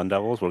way, Sun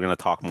Devils. We're going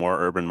to talk more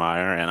Urban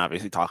Meyer and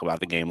obviously talk about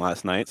the game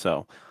last night.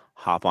 So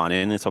hop on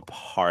in. It's a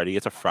party.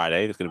 It's a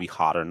Friday. It's going to be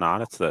hot or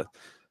not. It's the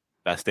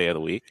best day of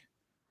the week.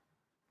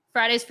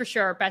 Fridays for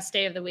sure. Best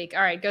day of the week.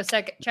 All right. Go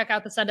check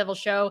out the Sun Devil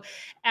Show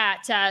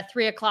at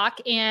 3 o'clock.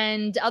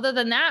 And other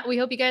than that, we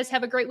hope you guys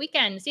have a great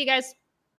weekend. See you guys.